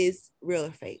what is real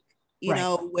or fake.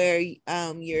 Right. Where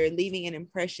you're leaving an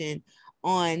impression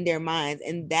on their minds,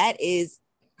 and that is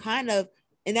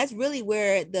and that's really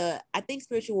where I think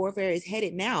spiritual warfare is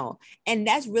headed now. And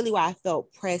that's really why I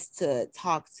felt pressed to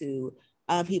talk to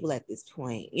people at this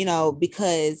point,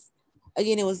 because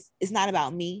again, it's not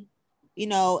about me.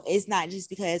 It's not just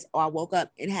because I woke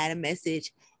up and had a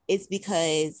message. It's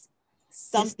because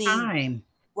something,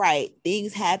 right,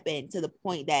 things happened to the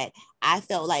point that I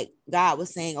felt like God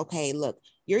was saying, okay, look,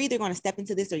 you're either going to step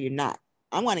into this or you're not.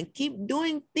 I'm going to keep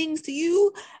doing things to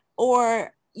you,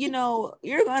 or you're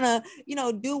gonna,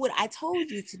 do what I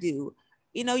told you to do.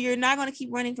 You're not gonna keep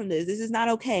running from this. This is not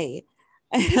okay.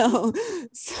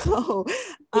 So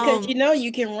because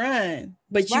you can run,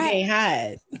 but you can't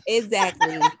hide.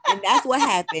 Exactly. And that's what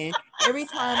happened. Every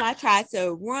time I tried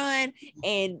to run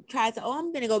and tried to,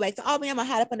 I'm gonna go back to Albany, I'm gonna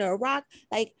hide up under a rock,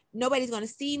 like nobody's gonna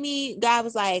see me. God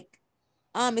was like,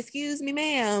 excuse me,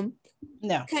 ma'am.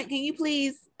 No. Can you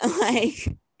please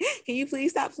can you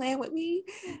please stop playing with me?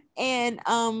 And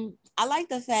I like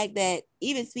the fact that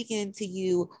even speaking to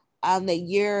you, that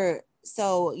you're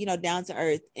so, down to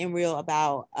earth and real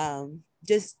about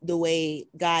just the way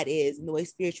God is and the way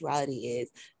spirituality is,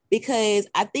 because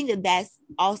I think that that's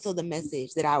also the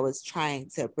message that I was trying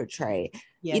to portray.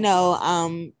 Yes.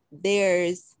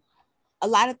 There's a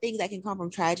lot of things that can come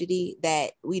from tragedy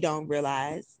that we don't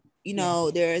realize.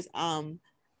 There's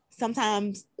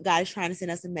sometimes God is trying to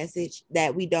send us a message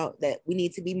that we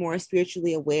need to be more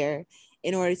spiritually aware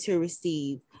in order to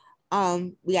receive.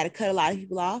 We got to cut a lot of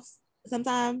people off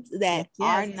sometimes that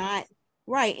are not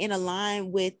right in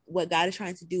line with what God is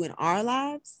trying to do in our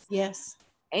lives. Yes.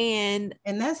 And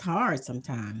that's hard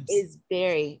sometimes. It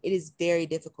is very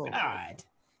difficult. God.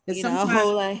 Sometimes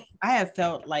like, I have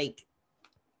felt like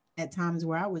at times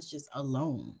where I was just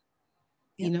alone.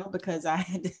 Because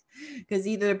because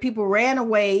either people ran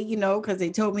away, because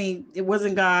they told me it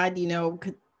wasn't God,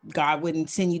 God wouldn't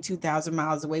send you 2,000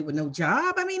 miles away with no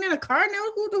job. In a car,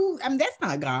 no, that's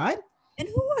not God. And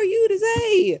who are you to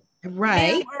say?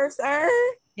 Right. Or sir?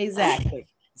 Exactly.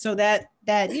 So that,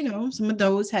 some of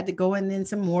those had to go, and then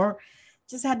some more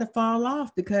just had to fall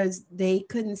off because they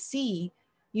couldn't see,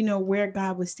 where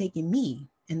God was taking me.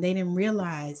 And they didn't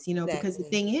realize, exactly. Because the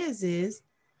thing is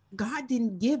God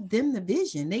didn't give them the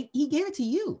vision. He gave it to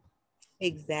you.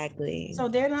 Exactly. So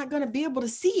they're not going to be able to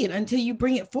see it until you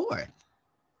bring it forth.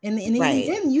 And right.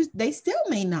 even then, they still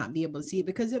may not be able to see it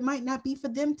because it might not be for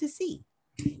them to see.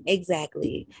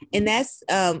 Exactly. And that's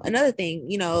another thing,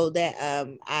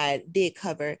 that I did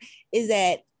cover is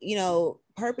that,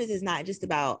 purpose is not just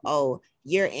about,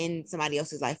 you're in somebody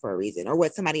else's life for a reason, or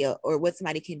what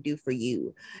somebody can do for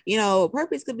you.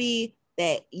 Purpose could be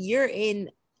that you're in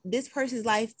this person's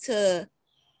life to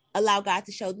allow God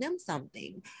to show them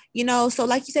something, so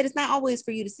like you said, it's not always for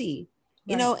you to see,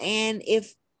 right. And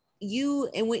if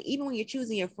even when you're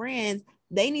choosing your friends,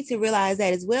 they need to realize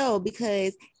that as well,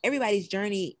 because everybody's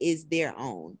journey is their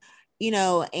own,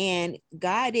 and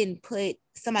God didn't put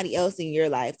somebody else in your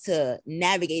life to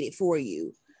navigate it for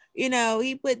you.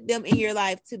 He put them in your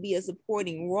life to be a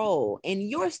supporting role in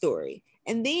your story,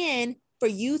 and then for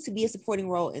you to be a supporting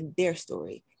role in their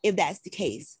story, if that's the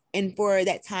case, and for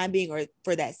that time being or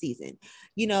for that season,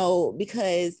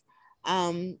 because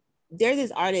there's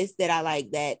this artist that I like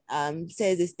that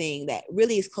says this thing that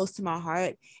really is close to my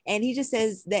heart. And he just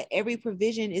says that every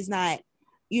provision is not,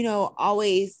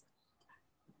 always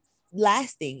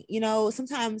lasting.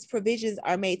 Sometimes provisions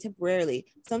are made temporarily.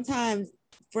 Sometimes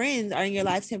friends are in your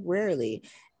life temporarily.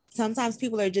 Sometimes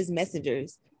people are just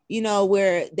messengers,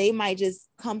 where they might just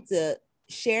come to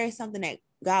share something that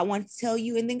God wants to tell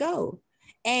you and then go.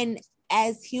 And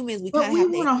as humans, but we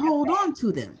want to hold on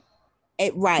to them.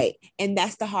 Right. And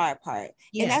that's the hard part.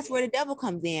 Yes. And that's where the devil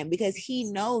comes in, because he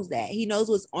knows that. He knows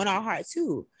what's on our heart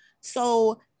too.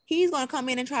 So he's going to come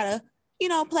in and try to,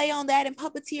 play on that and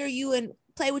puppeteer you and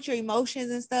play with your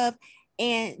emotions and stuff.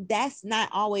 And that's not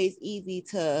always easy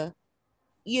to,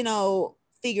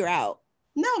 figure out.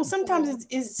 No, sometimes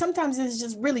it's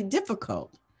just really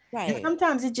difficult. Right. And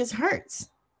sometimes it just hurts.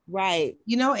 Right.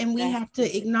 And we have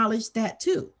to acknowledge that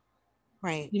too.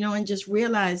 Right. And just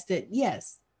realize that,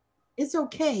 yes, it's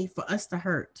okay for us to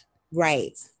hurt.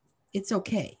 Right. It's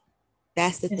okay.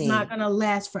 That's the thing. It's not going to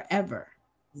last forever.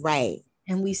 Right.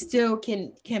 And we still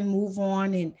can move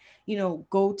on and,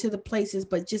 go to the places,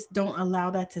 but just don't allow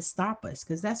that to stop us.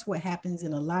 Because that's what happens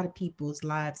in a lot of people's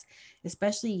lives,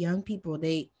 especially young people.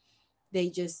 They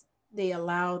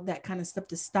allow that kind of stuff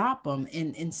to stop them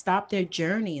and stop their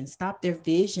journey and stop their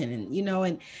vision.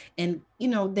 And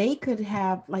they could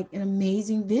have like an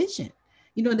amazing vision.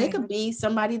 They could be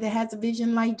somebody that has a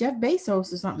vision like Jeff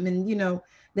Bezos or something. And,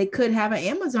 they could have an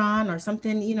Amazon or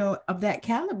something, of that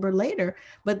caliber later,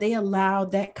 but they allow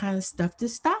that kind of stuff to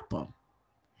stop them.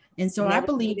 And so I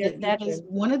believe that is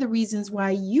one of the reasons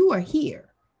why you are here.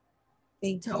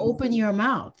 To open your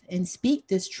mouth and speak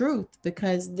this truth,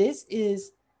 because this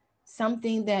is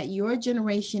something that your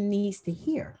generation needs to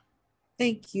hear.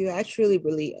 Thank you. I truly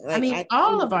believe.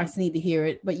 All of us need to hear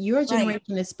it, but your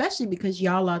generation, especially, because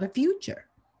y'all are the future.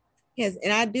 Yes,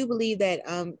 and I do believe that,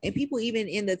 and people even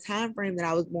in the time frame that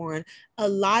I was born, a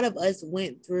lot of us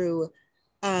went through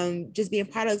just being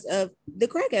products of the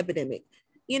crack epidemic.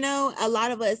 A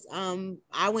lot of us,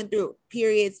 I went through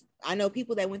periods. I know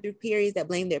people that went through periods that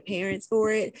blame their parents for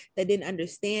it, that didn't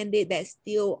understand it, that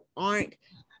still aren't,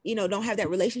 don't have that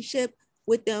relationship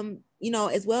with them,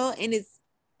 as well. And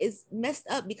it's messed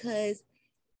up, because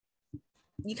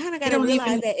you kind of got to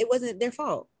realize that it wasn't their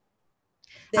fault.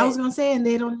 I was going to say, and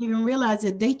they don't even realize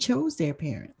that they chose their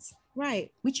parents.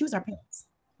 Right. We choose our parents.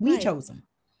 We chose them.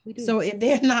 We do. So if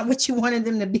they're not what you wanted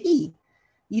them to be,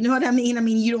 you know what I mean?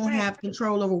 You don't have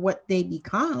control over what they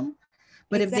become,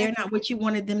 but if they're not what you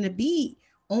wanted them to be,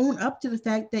 own up to the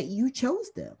fact that you chose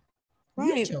them.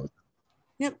 Right. You chose them.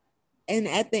 Yep. And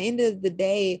at the end of the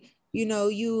day, you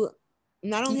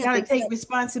not only have to take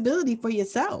responsibility for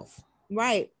yourself.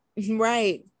 Right.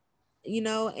 Right.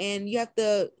 And you have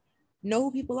to know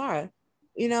who people are,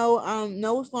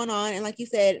 know what's going on. And like you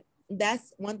said,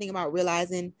 that's one thing about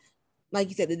realizing, like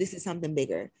you said, that this is something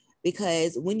bigger,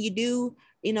 because when you do,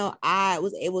 I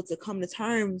was able to come to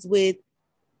terms with,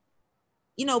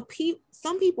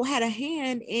 some people had a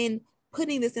hand in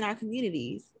putting this in our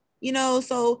communities,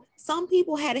 so some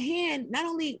people had a hand, not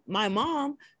only my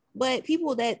mom, but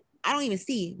people that I don't even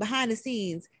see behind the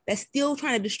scenes that's still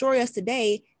trying to destroy us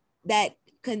today, that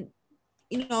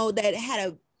that had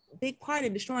a big part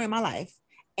in destroying my life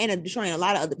and destroying a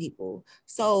lot of other people.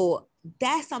 So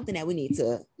that's something that we need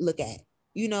to look at,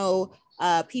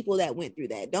 people that went through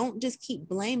that. Don't just keep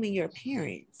blaming your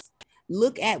parents.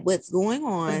 Look at what's going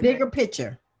on. The bigger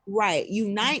picture. Right.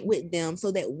 Unite with them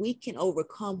so that we can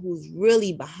overcome who's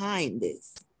really behind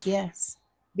this. Yes.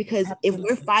 Because if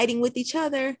we're fighting with each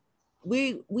other,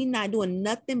 we're not doing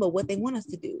nothing but what they want us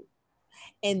to do.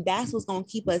 And that's what's going to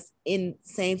keep us in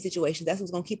same situations. That's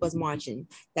what's going to keep us marching.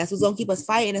 That's what's going to keep us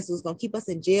fighting. That's what's going to keep us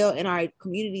in jail and our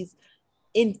communities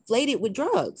inflated with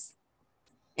drugs.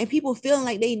 And people feeling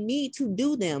like they need to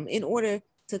do them in order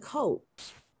to cope.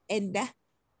 And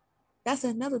that's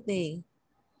another thing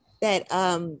that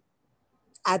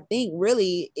I think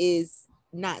really is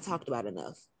not talked about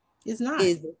enough. It's not.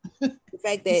 Is the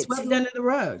fact that swept under the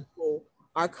rug. People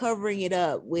are covering it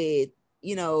up with,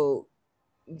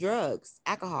 drugs,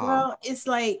 alcohol. Well, it's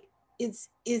like it's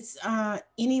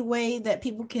any way that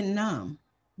people can numb.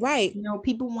 Right.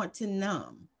 People want to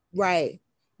numb. Right.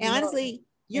 And honestly,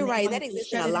 you're right. That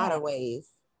exists in a lot of ways.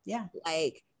 Yeah.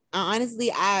 Like honestly,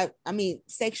 I mean,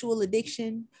 sexual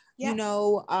addiction,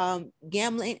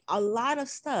 gambling, a lot of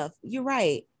stuff. You're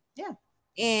right. Yeah.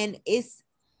 And it's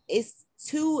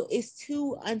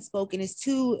too unspoken. It's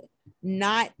too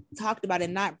not talked about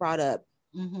and not brought up.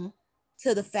 Mm-hmm.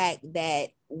 To the fact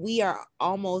that we are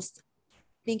almost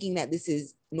thinking that this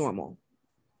is normal.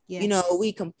 Yes.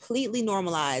 We completely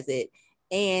normalize it.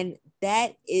 And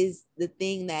that is the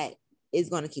thing that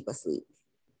is going to keep us asleep.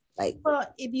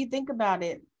 Well, if you think about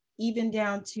it, even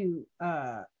down to,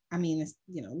 it's,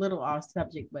 a little off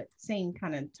subject, but same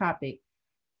kind of topic,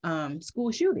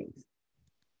 school shootings.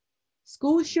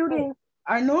 School shootings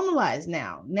are normalized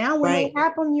now. Now, when they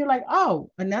happen, you're like,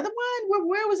 oh, another one?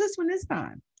 Where was this one this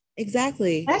time?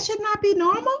 Exactly. That should not be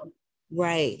normal.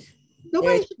 Right.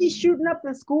 Nobody should be shooting up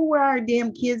the school where our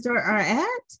damn kids are at.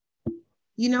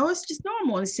 You know, it's just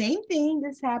normal. The same thing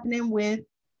that's happening with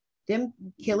them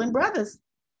killing brothers,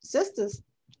 sisters.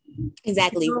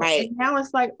 Exactly, You know, right. and now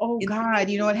it's like, oh God,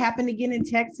 you know, it happened again in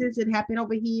Texas. It happened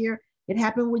over here. It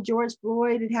happened with George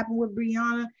Floyd. It happened with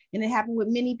Breonna, and it happened with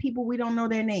many people we don't know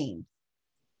their names.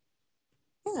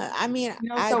 Yeah, I mean, You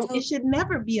know, so it should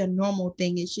never be a normal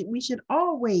thing. We should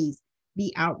always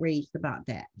be outraged about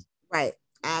that. right,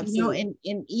 absolutely. You know,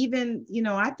 and even, you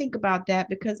know, I think about that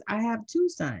because I have two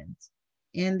sons,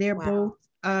 and they're both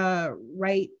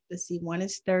right. Let's see, one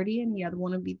is 30 and the other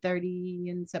one will be 30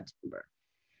 in September.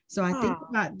 So I think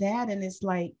about that, and it's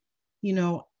like, you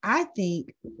know, I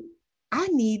think I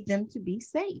need them to be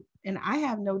safe, and I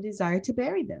have no desire to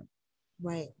bury them.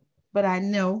 Right. But I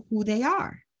know who they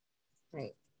are.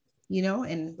 Right. You know,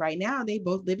 and right now they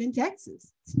both live in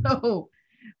Texas. So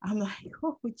I'm like,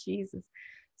 oh, Jesus.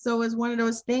 So it's one of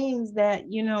those things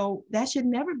that, you know, that should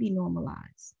never be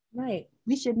normalized. Right.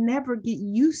 We should never get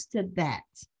used to that.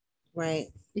 Right.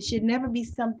 It should never be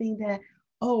something that,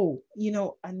 oh, you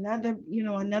know,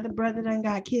 another brother done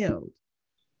got killed.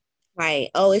 Right.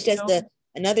 Oh, it's just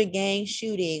another gang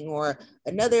shooting or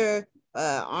another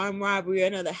armed robbery, or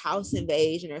another house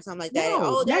invasion or something like that. No,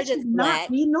 Oh, they're that just should black.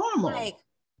 not be normal. Like,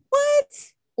 what?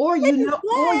 Or you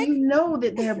know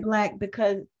that they're black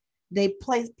because they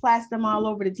plaster them all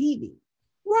over the TV.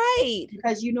 Right.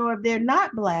 Because, you know, if they're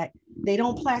not black, they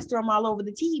don't plaster them all over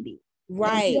the TV.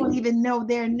 Right. And you don't even know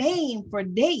their name for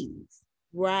days.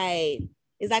 Right.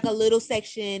 It's like a little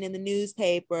section in the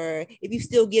newspaper, if you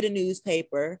still get a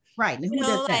newspaper. Right. And who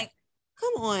does that? Like,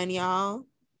 come on, y'all.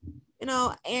 You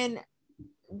know, and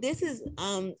this is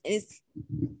it's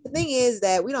the thing is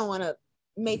that we don't want to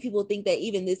make people think that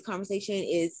even this conversation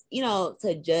is, you know,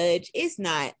 to judge. It's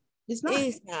not.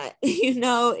 You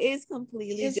know, it's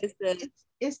completely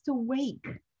it's to wake.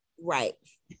 Right.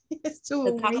 It's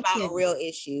to talk about a real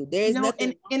issue. There's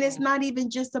nothing, and it's not even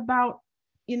just about,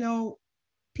 you know,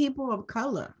 people of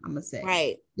color, I'm gonna say.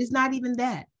 Right. It's not even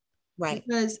that. Right.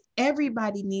 Because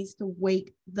everybody needs to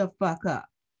wake the fuck up.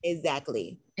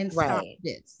 Exactly. And stop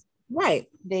this. Right.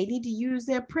 They need to use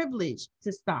their privilege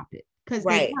to stop it because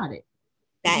they got it.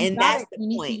 That's the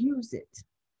point. need to use it.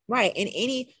 Right.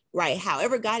 And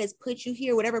however God has put you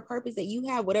here, whatever purpose that you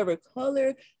have, whatever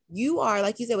color you are,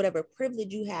 like you said, whatever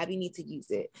privilege you have, you need to use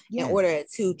it in order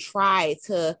to try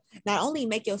to not only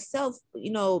make yourself,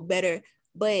 you know, better,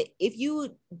 but if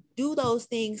you do those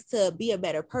things to be a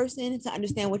better person, to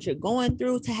understand what you're going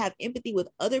through, to have empathy with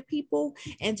other people,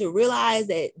 and to realize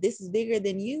that this is bigger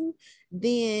than you,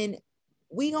 then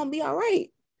we gonna be all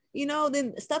right. You know,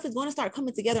 then stuff is going to start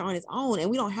coming together on its own, and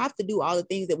we don't have to do all the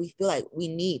things that we feel like we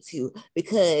need to,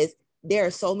 because there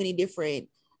are so many different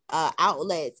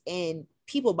outlets and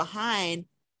people behind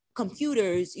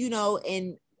computers, you know,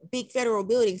 and big federal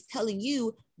buildings telling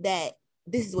you that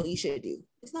this is what you should do.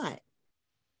 It's not.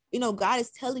 You know, God is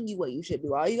telling you what you should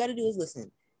do. All you got to do is listen.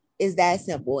 It's that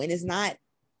simple. And it's not,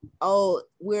 oh,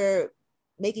 we're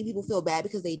making people feel bad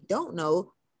because they don't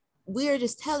know. We're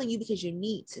just telling you because you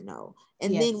need to know.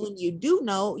 And then when you do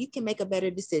know, you can make a better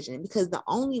decision, because the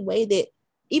only way that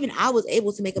even I was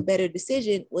able to make a better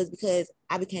decision was because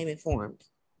I became informed.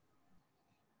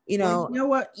 You know,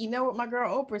 you know what my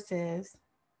girl Oprah says?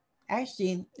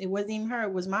 Actually, it wasn't even her,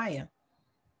 it was Maya.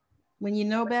 When you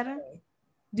know better,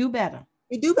 do better.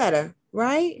 You do better,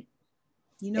 right?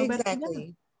 You know better.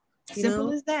 Exactly.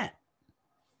 Simple as that.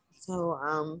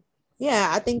 So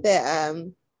yeah, I think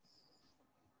that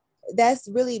that's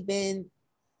really been,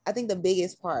 I think, the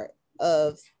biggest part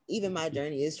of even my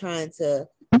journey is trying to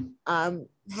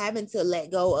having to let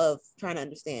go of trying to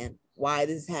understand why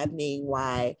this is happening,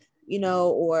 why, you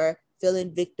know, or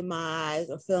feeling victimized,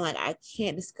 or feeling like I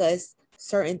can't discuss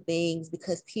certain things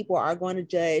because people are going to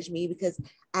judge me because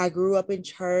I grew up in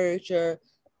church, or,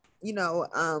 you know,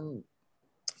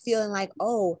 feeling like,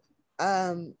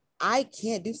 I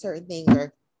can't do certain things,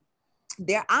 or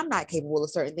I'm not capable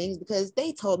of certain things because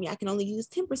they told me I can only use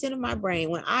 10% of my brain,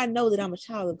 when I know that I'm a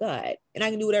child of God and I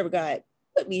can do whatever God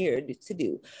put me here to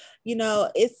do. You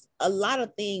know, it's a lot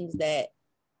of things that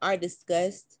are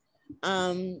discussed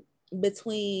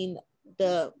between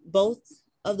both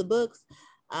of the books.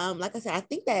 Like I said, I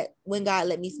think that When God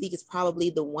Let Me Speak is probably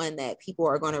the one that people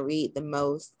are going to read the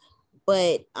most.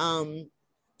 But I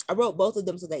wrote both of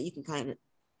them so that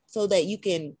you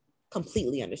can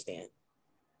completely understand.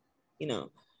 You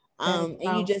know, and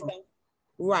you just don't,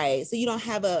 right. So you don't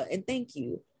have and thank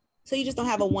you. So you just don't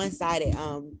have a one-sided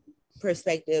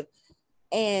perspective.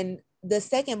 And the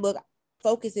second book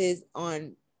focuses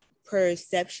on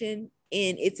perception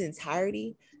in its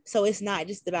entirety. So it's not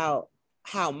just about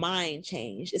how mine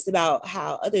changed. It's about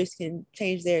how others can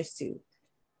change theirs too.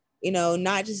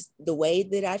 not just the way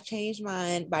that I changed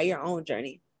mine, by your own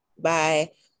journey, by,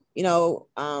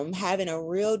 having a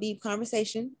real deep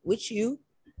conversation with you,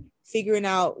 figuring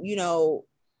out,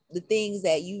 the things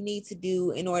that you need to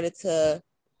do in order to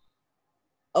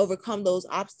overcome those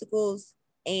obstacles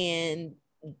and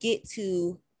get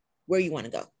to where you want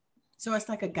to go. So it's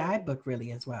like a guidebook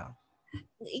really as well.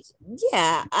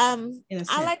 Yeah. I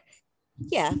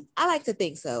like to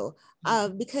think so.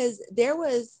 Because there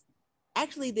was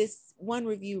actually this one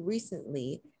review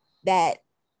recently that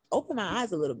opened my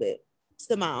eyes a little bit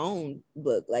to my own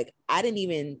book. Like, I didn't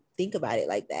even think about it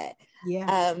like that.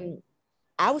 Yeah.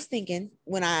 I was thinking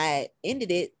when I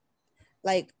ended it,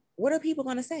 like, what are people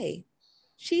going to say?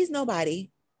 She's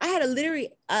nobody. I had a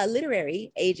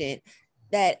literary agent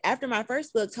that after my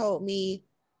first book told me,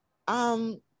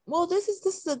 well, this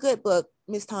is a good book,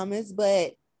 Miss Thomas,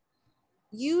 but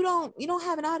you don't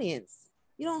have an audience.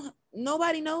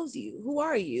 Nobody knows you. Who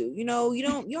are you?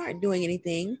 You aren't doing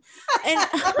anything. And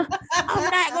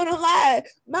I'm not gonna lie,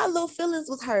 my little feelings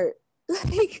was hurt.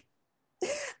 Like,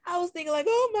 I was thinking like,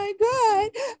 oh my God.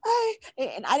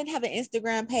 I didn't have an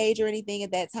Instagram page or anything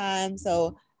at that time.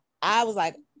 So I was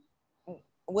like,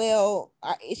 well,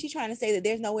 is she trying to say that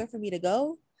there's nowhere for me to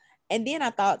go? And then I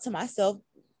thought to myself,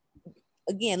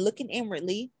 again, looking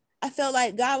inwardly, I felt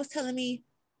like God was telling me,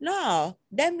 no,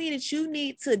 that means that you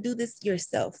need to do this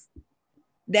yourself.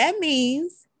 That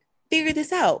means figure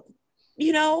this out.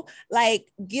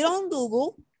 Like, get on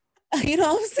Google, you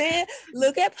know what I'm saying?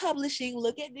 Look at publishing,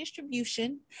 look at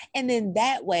distribution. And then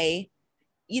that way,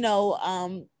 you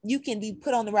can be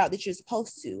put on the route that you're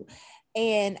supposed to.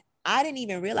 And I didn't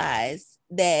even realize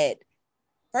that,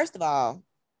 first of all,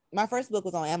 my first book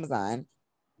was on Amazon.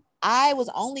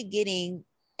 Amazon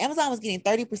was getting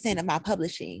 30% of my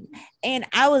publishing, and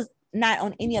I was not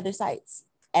on any other sites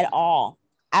at all.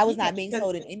 I was not being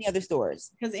sold in any other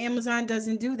stores. Because Amazon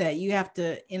doesn't do that. You have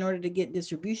to, in order to get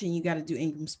distribution, you got to do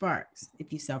Ingram Sparks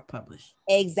if you self-publish.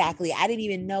 Exactly. I didn't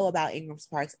even know about Ingram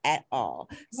Sparks at all.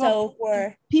 Well,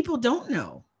 so people don't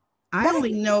know. I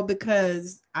only know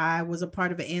because I was a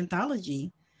part of an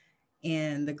anthology,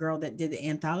 and the girl that did the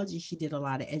anthology, she did a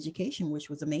lot of education, which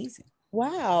was amazing.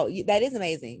 Wow. That is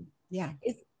amazing. Yeah.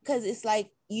 Because it's like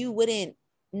you wouldn't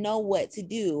know what to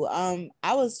do.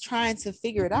 I was trying to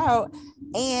figure it out,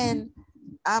 and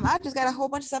I just got a whole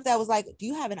bunch of stuff that was like, do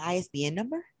you have an ISBN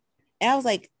number? And I was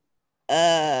like,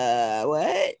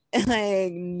 what?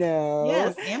 Like, no.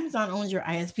 Yes, Amazon owns your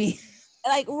ISP.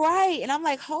 Like, right. And I'm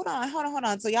like, hold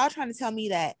on. So y'all trying to tell me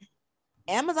that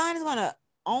Amazon is gonna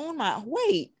own my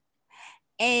wait?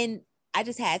 And I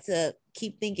just had to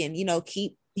keep thinking,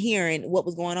 keep hearing what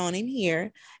was going on in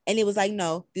here. And it was like,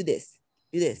 no, do this.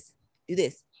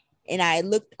 And I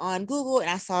looked on Google and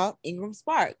I saw Ingram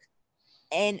Spark.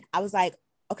 And I was like,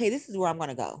 okay, this is where I'm going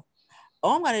to go.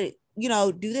 Oh, I'm going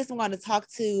to, do this. I'm going to talk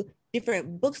to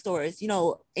different bookstores,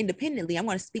 independently. I'm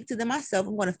going to speak to them myself.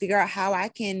 I'm going to figure out how I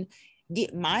can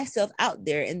get myself out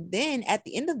there. And then at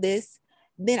the end of this,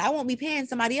 then I won't be paying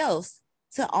somebody else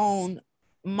to own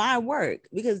my work,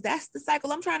 because that's the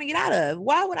cycle I'm trying to get out of.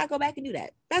 Why would I go back and do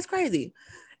that? That's crazy,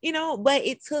 but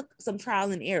it took some trial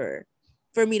and error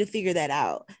for me to figure that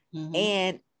out. Mm-hmm.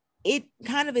 And it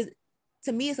kind of is,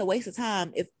 to me, it's a waste of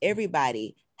time if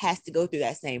everybody has to go through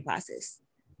that same process.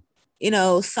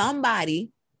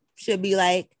 Somebody should be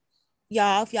like,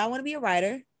 y'all, if y'all want to be a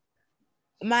writer,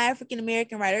 my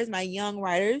African-American writers, my young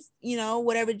writers,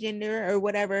 whatever gender or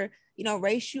whatever,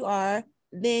 race you are,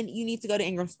 then you need to go to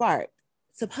Ingram Spark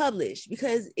to publish,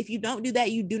 because if you don't do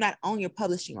that, you do not own your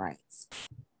publishing rights.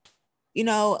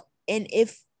 And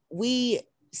if we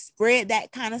spread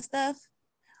that kind of stuff,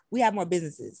 we have more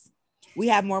businesses, we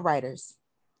have more writers,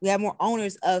 we have more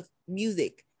owners of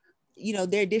music,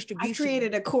 their distribution. I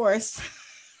created a course.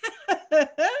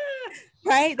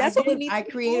 Right, that's what we need. I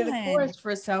created a course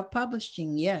for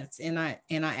self-publishing. Yes, and I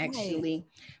actually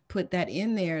put that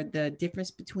in there, the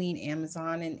difference between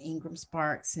Amazon and Ingram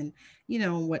Sparks, and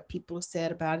what people have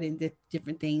said about it and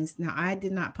different things. Now, I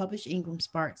did not publish Ingram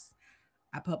Sparks.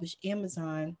 I published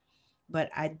Amazon, but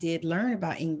I did learn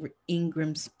about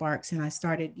Ingram Sparks, and I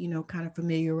started, kind of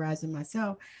familiarizing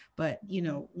myself. But,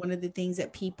 one of the things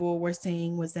that people were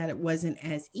saying was that it wasn't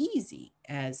as easy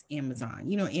as Amazon.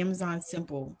 Amazon,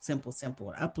 simple,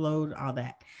 upload, all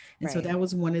that. And right. So that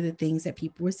was one of the things that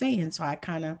people were saying. So I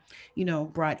kind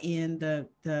of, brought in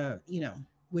the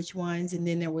which ones. And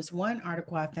then there was one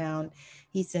article I found.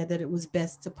 He said that it was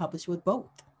best to publish with both.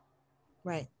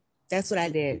 Right. That's what I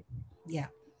did. Yeah.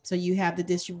 So you have the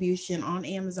distribution on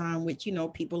Amazon, which,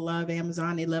 people love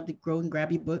Amazon. They love to go and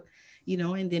grab your book,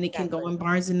 and then it can go in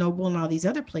Barnes and Noble and all these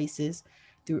other places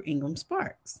through Ingram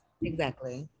Sparks.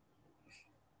 Exactly.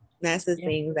 That's the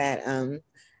thing that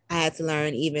I had to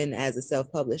learn even as a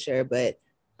self-publisher, but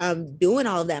doing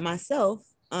all of that myself,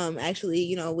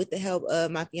 actually, with the help of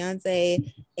my fiance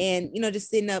and, just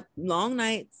sitting up long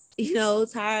nights,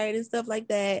 tired and stuff like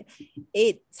that,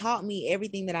 it taught me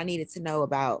everything that I needed to know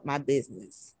about my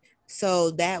business.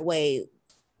 So that way,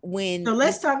 So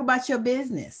let's talk about your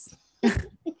business.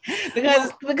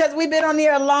 because we've been on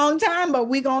here a long time, but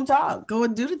we're gonna talk. Go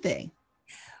and do the thing.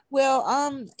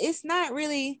 Well, it's not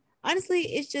really, honestly,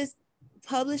 it's just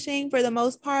publishing for the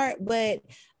most part, but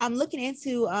I'm looking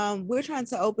into we're trying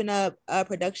to open up a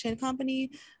production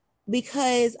company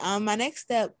because my next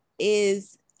step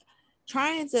is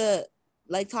trying to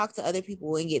like talk to other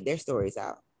people and get their stories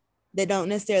out that don't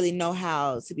necessarily know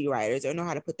how to be writers or know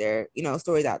how to put their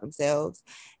stories out themselves.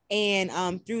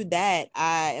 And through that,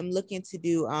 I am looking to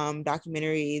do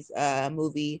documentaries,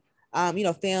 movie,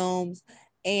 films,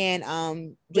 and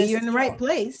Well, you're in the right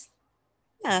place.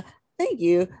 Yeah, thank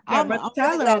you. Got Brother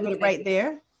Tyler over right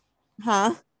there.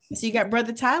 Huh? So you got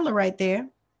Brother Tyler right there.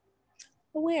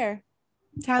 Where?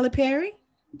 Tyler Perry.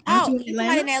 Oh, he's in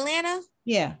Atlanta?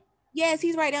 Yeah. Yes,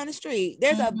 he's right down the street.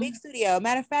 There's a big studio.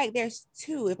 Matter of fact, there's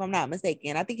two, if I'm not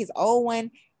mistaken. I think his old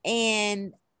one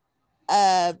and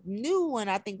a new one.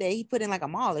 I think that he put in like a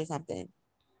mall or something.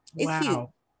 It's huge.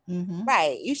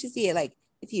 Right. You should see it. Like,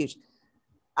 it's huge.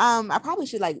 I probably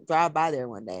should like drive by there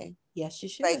one day. Yes, you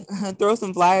should. Like throw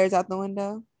some flyers out the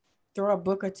window. Throw a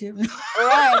book or two.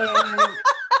 Right.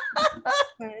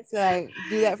 So like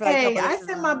do that for like. Hey, I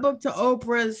sent my book to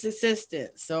Oprah's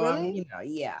assistant. So really?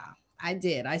 Yeah, I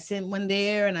did. I sent one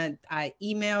there, and I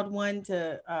emailed one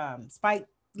to Spike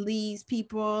Lee's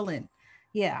people, and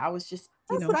yeah, I was just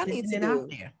that's what I need to do out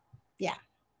there. Yeah.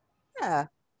 Yeah.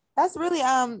 That's really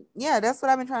that's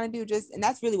what I've been trying to do. And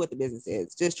that's really what the business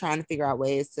is. Just trying to figure out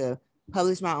ways to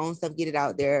publish my own stuff, get it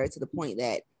out there to the point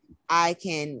that I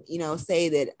can, say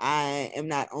that I am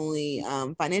not only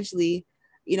financially,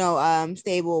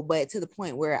 stable, but to the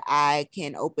point where I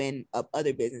can open up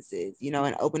other businesses,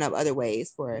 and open up other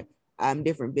ways for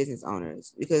different business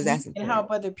owners, because that's important. And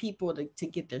help other people to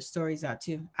get their stories out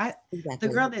too. The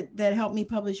girl that helped me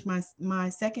publish my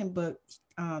second book,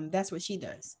 that's what she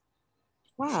does.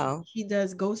 Wow. She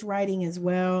does ghostwriting as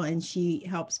well, and she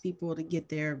helps people to get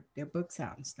their books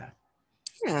out and stuff.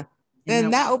 Yeah.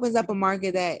 And that opens up a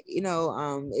market that,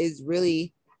 is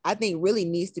really, I think really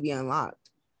needs to be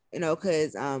unlocked,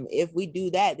 because if we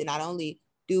do that, then not only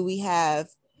do we have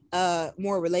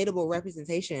more relatable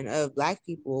representation of Black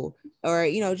people or,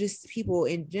 just people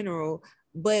in general,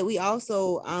 but we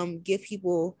also give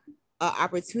people an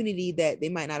opportunity that they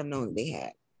might not have known that they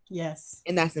had. Yes.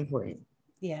 And that's important.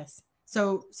 Yes.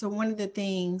 So one of the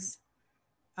things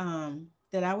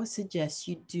that I would suggest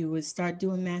you do is start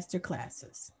doing master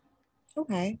classes.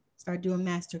 Okay. Start doing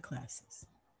master classes.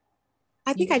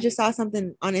 I think I just saw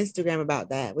something on Instagram about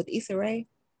that with Issa Rae.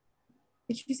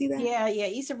 Did you see that? Yeah.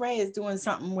 Issa Rae is doing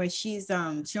something where she's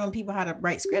showing people how to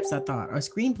write scripts, I thought, or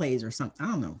screenplays or something.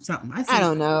 I don't know, something. I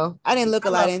don't know. I didn't look a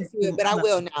lot into it, but I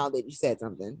will now that you said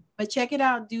something. But check it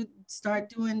out. Start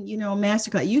doing,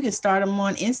 masterclass. You can start them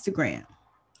on Instagram.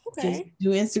 Okay. Just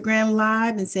do Instagram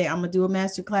live and say, I'm gonna do a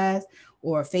masterclass,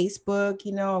 or Facebook,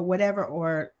 or whatever.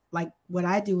 Or like what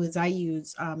I do is I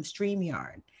use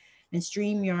StreamYard, and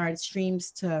StreamYard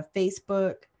streams to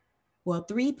Facebook. Well,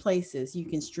 3 places you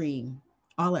can stream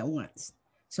all at once.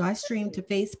 So I stream to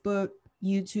Facebook,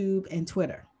 YouTube, and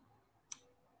Twitter.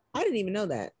 I didn't even know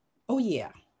that. Oh yeah.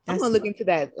 I'm gonna look into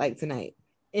that like tonight.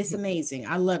 It's amazing.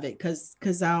 I love it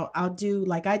because I'll do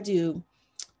like I do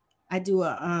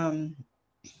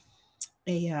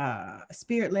a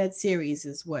spirit-led series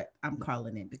is what I'm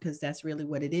calling it, because that's really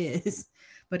what it is.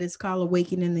 But it's called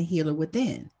Awakening the Healer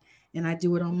Within. And I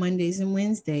do it on Mondays and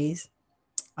Wednesdays.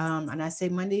 And I say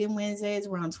Monday and Wednesdays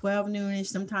around 12 noonish.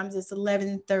 Sometimes it's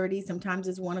 11:30, sometimes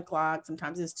it's 1 o'clock,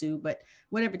 sometimes it's 2, but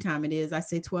whatever time it is, I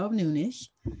say 12 noonish,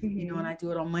 and I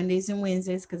do it on Mondays and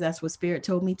Wednesdays because that's what Spirit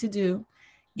told me to do.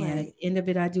 Right. And at the end of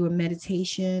it, I do a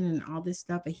meditation and all this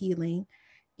stuff, a healing.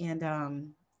 And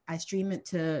I stream it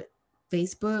to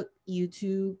Facebook,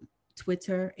 YouTube,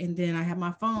 Twitter, and then I have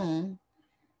my phone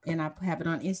and I have it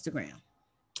on Instagram.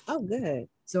 Oh, good.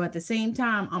 So at the same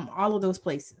time, I'm all of those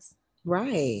places.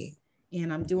 Right.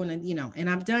 And I'm doing it, and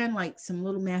I've done like some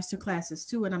little master classes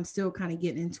too, and I'm still kind of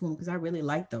getting into them because I really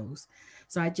like those.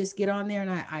 So I just get on there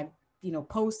and I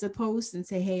post a post and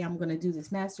say, hey, I'm going to do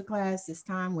this master class this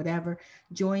time, whatever,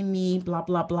 join me, blah,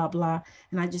 blah, blah, blah.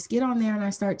 And I just get on there and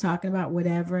I start talking about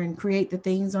whatever and create the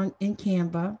things in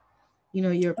Canva.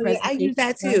 Your presentation. I use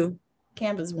that too.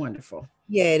 Canva's wonderful.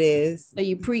 Yeah, it is. So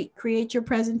you create your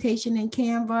presentation in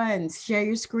Canva and share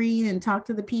your screen and talk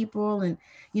to the people and,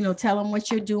 tell them what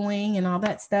you're doing and all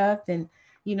that stuff. And,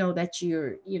 that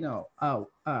you're,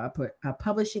 a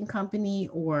publishing company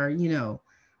or,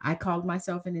 I called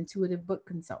myself an intuitive book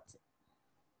consultant.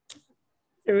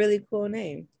 It's a really cool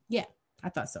name. Yeah, I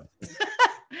thought so.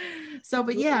 So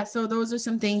those are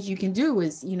some things you can do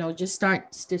is, just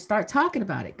start talking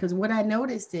about it. Because what I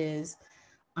noticed is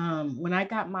when I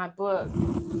got my book,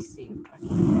 let me see if I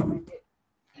can find it.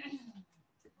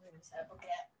 Where's that book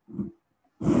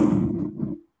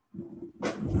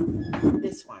at?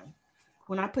 This one.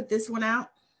 When I put this one out.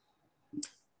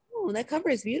 Oh, that cover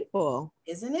is beautiful.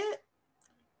 Isn't it?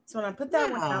 So when I put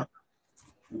that one out,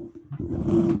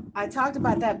 I talked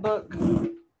about that book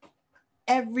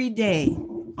every day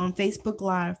on Facebook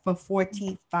Live for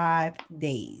 45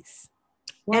 days.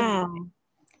 Wow.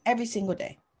 Every single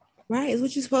day. Right. It's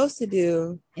what you're supposed to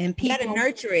do. And people, you gotta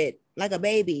nurture it like a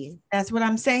baby. That's what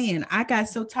I'm saying. I got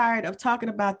so tired of talking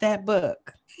about that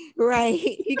book.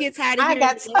 Right. You get tired of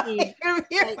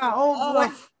hearing my own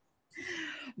voice.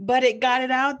 But it got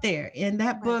it out there. And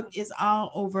that book is all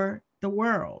over the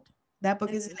world. That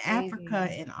book is in Africa,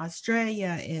 in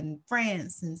Australia, in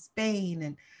France, in Spain,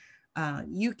 and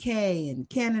UK and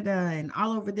Canada, and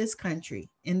all over this country.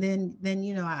 And then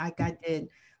I did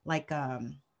like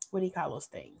what do you call those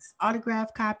things?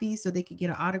 Autograph copies, so they could get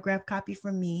an autograph copy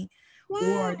from me,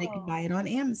 or they could buy it on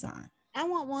Amazon. I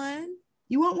want one.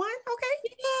 You want one?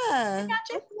 Okay. Yeah.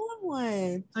 I want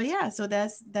one. So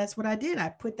that's what I did. I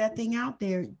put that thing out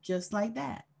there just like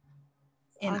that.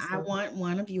 And awesome. I want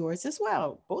one of yours as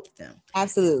well, both of them.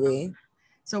 Absolutely.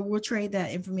 So we'll trade that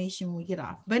information when we get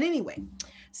off. But anyway,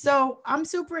 so I'm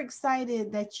super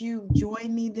excited that you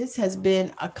joined me. This has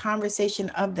been a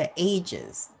conversation of the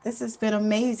ages. This has been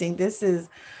amazing. This is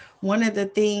one of the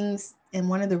things and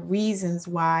one of the reasons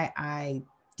why I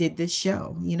did this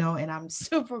show, and I'm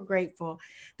super grateful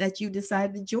that you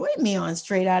decided to join me on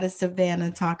Straight Out of Savannah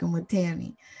Talking with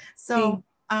Tammy. So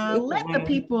let the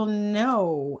people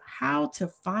know how to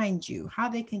find you, how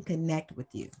they can connect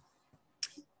with you.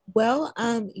 Well,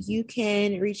 you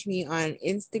can reach me on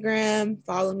Instagram.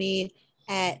 Follow me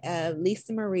at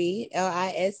Lisamarie,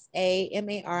 Lisamarie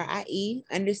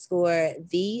 _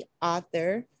 the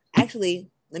author. Actually,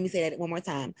 let me say that one more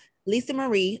time.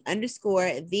 Lisamarie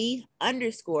 _ the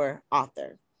 _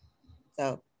 author.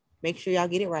 So make sure y'all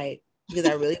get it right, because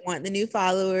I really want the new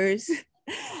followers.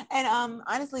 And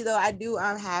honestly, though, I do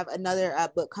have another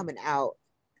book coming out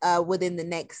within the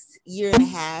next year and a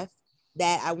half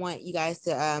that I want you guys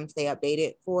to stay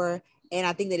updated for. And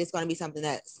I think that it's going to be something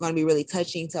that's going to be really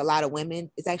touching to a lot of women.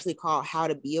 It's actually called How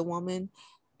to Be a Woman.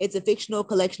 It's a fictional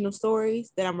collection of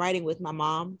stories that I'm writing with my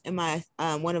mom and my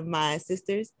one of my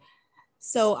sisters.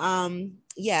 So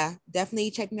yeah,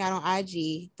 definitely check me out on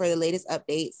IG for the latest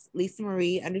updates.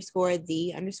 Lisamarie _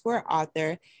 the _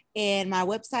 author. And my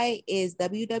website is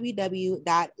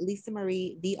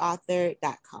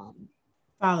www.lisamarietheauthor.com.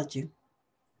 Followed you.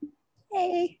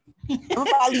 Hey, I'll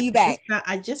follow you back.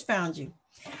 I just found you.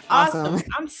 Awesome.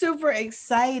 I'm super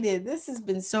excited. This has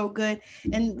been so good.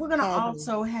 And we're going to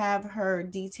also have her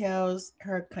details,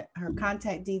 her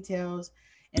contact details,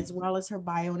 as well as her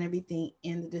bio and everything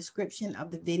in the description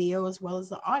of the video, as well as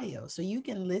the audio. So you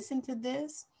can listen to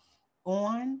this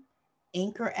on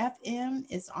Anchor FM.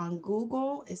 It's on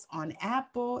Google. It's on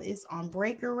Apple. It's on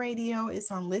Breaker Radio.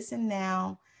 It's on Listen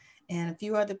Now and a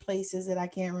few other places that I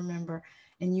can't remember.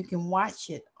 And you can watch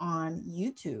it on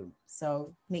YouTube.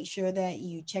 So make sure that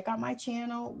you check out my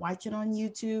channel, watch it on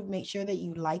YouTube, make sure that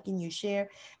you like and you share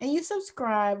and you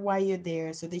subscribe while you're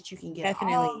there so that you can get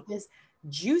all this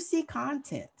juicy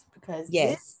content, because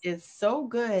this is so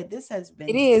good. This has been.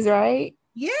 It is, right?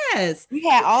 Yes. We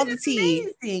had all the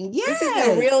tea. Amazing. Yes. This is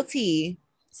the real tea.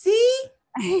 See?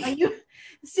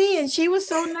 See, and she was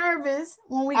so nervous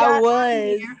when we got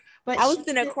here, but I was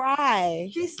gonna cry.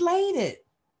 She slayed it.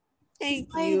 Thank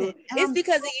you. It's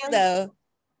because of you, though.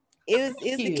 It was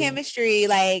the chemistry.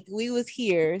 Like, we was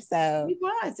here. So it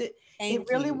was. It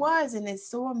really was. And it's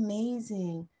so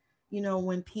amazing,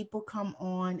 when people come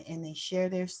on and they share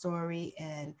their story,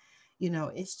 and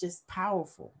it's just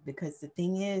powerful, because the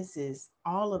thing is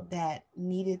all of that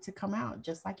needed to come out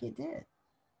just like it did.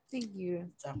 Thank you.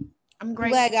 So I'm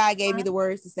grateful. Glad God gave me the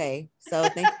words to say. So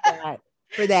thank you God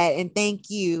for that, and thank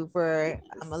you for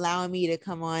allowing me to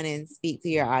come on and speak to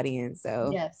your audience.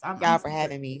 So yes, y'all for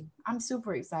having me. I'm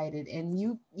super excited, and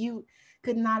you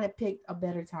could not have picked a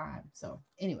better time. So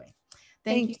anyway,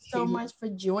 thank you so much for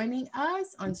joining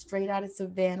us on Straight Out of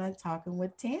Savannah Talking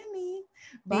with Tammy.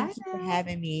 Bye. Thank you for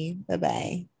having me.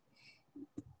 Bye-bye.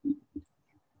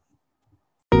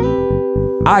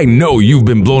 I know you've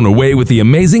been blown away with the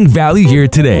amazing value here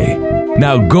today.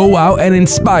 Now go out and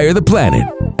inspire the planet.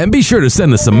 And be sure to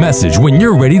send us a message when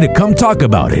you're ready to come talk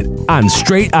about it on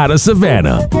Straight Outta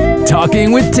Savannah,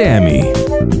 Talking with Tammy.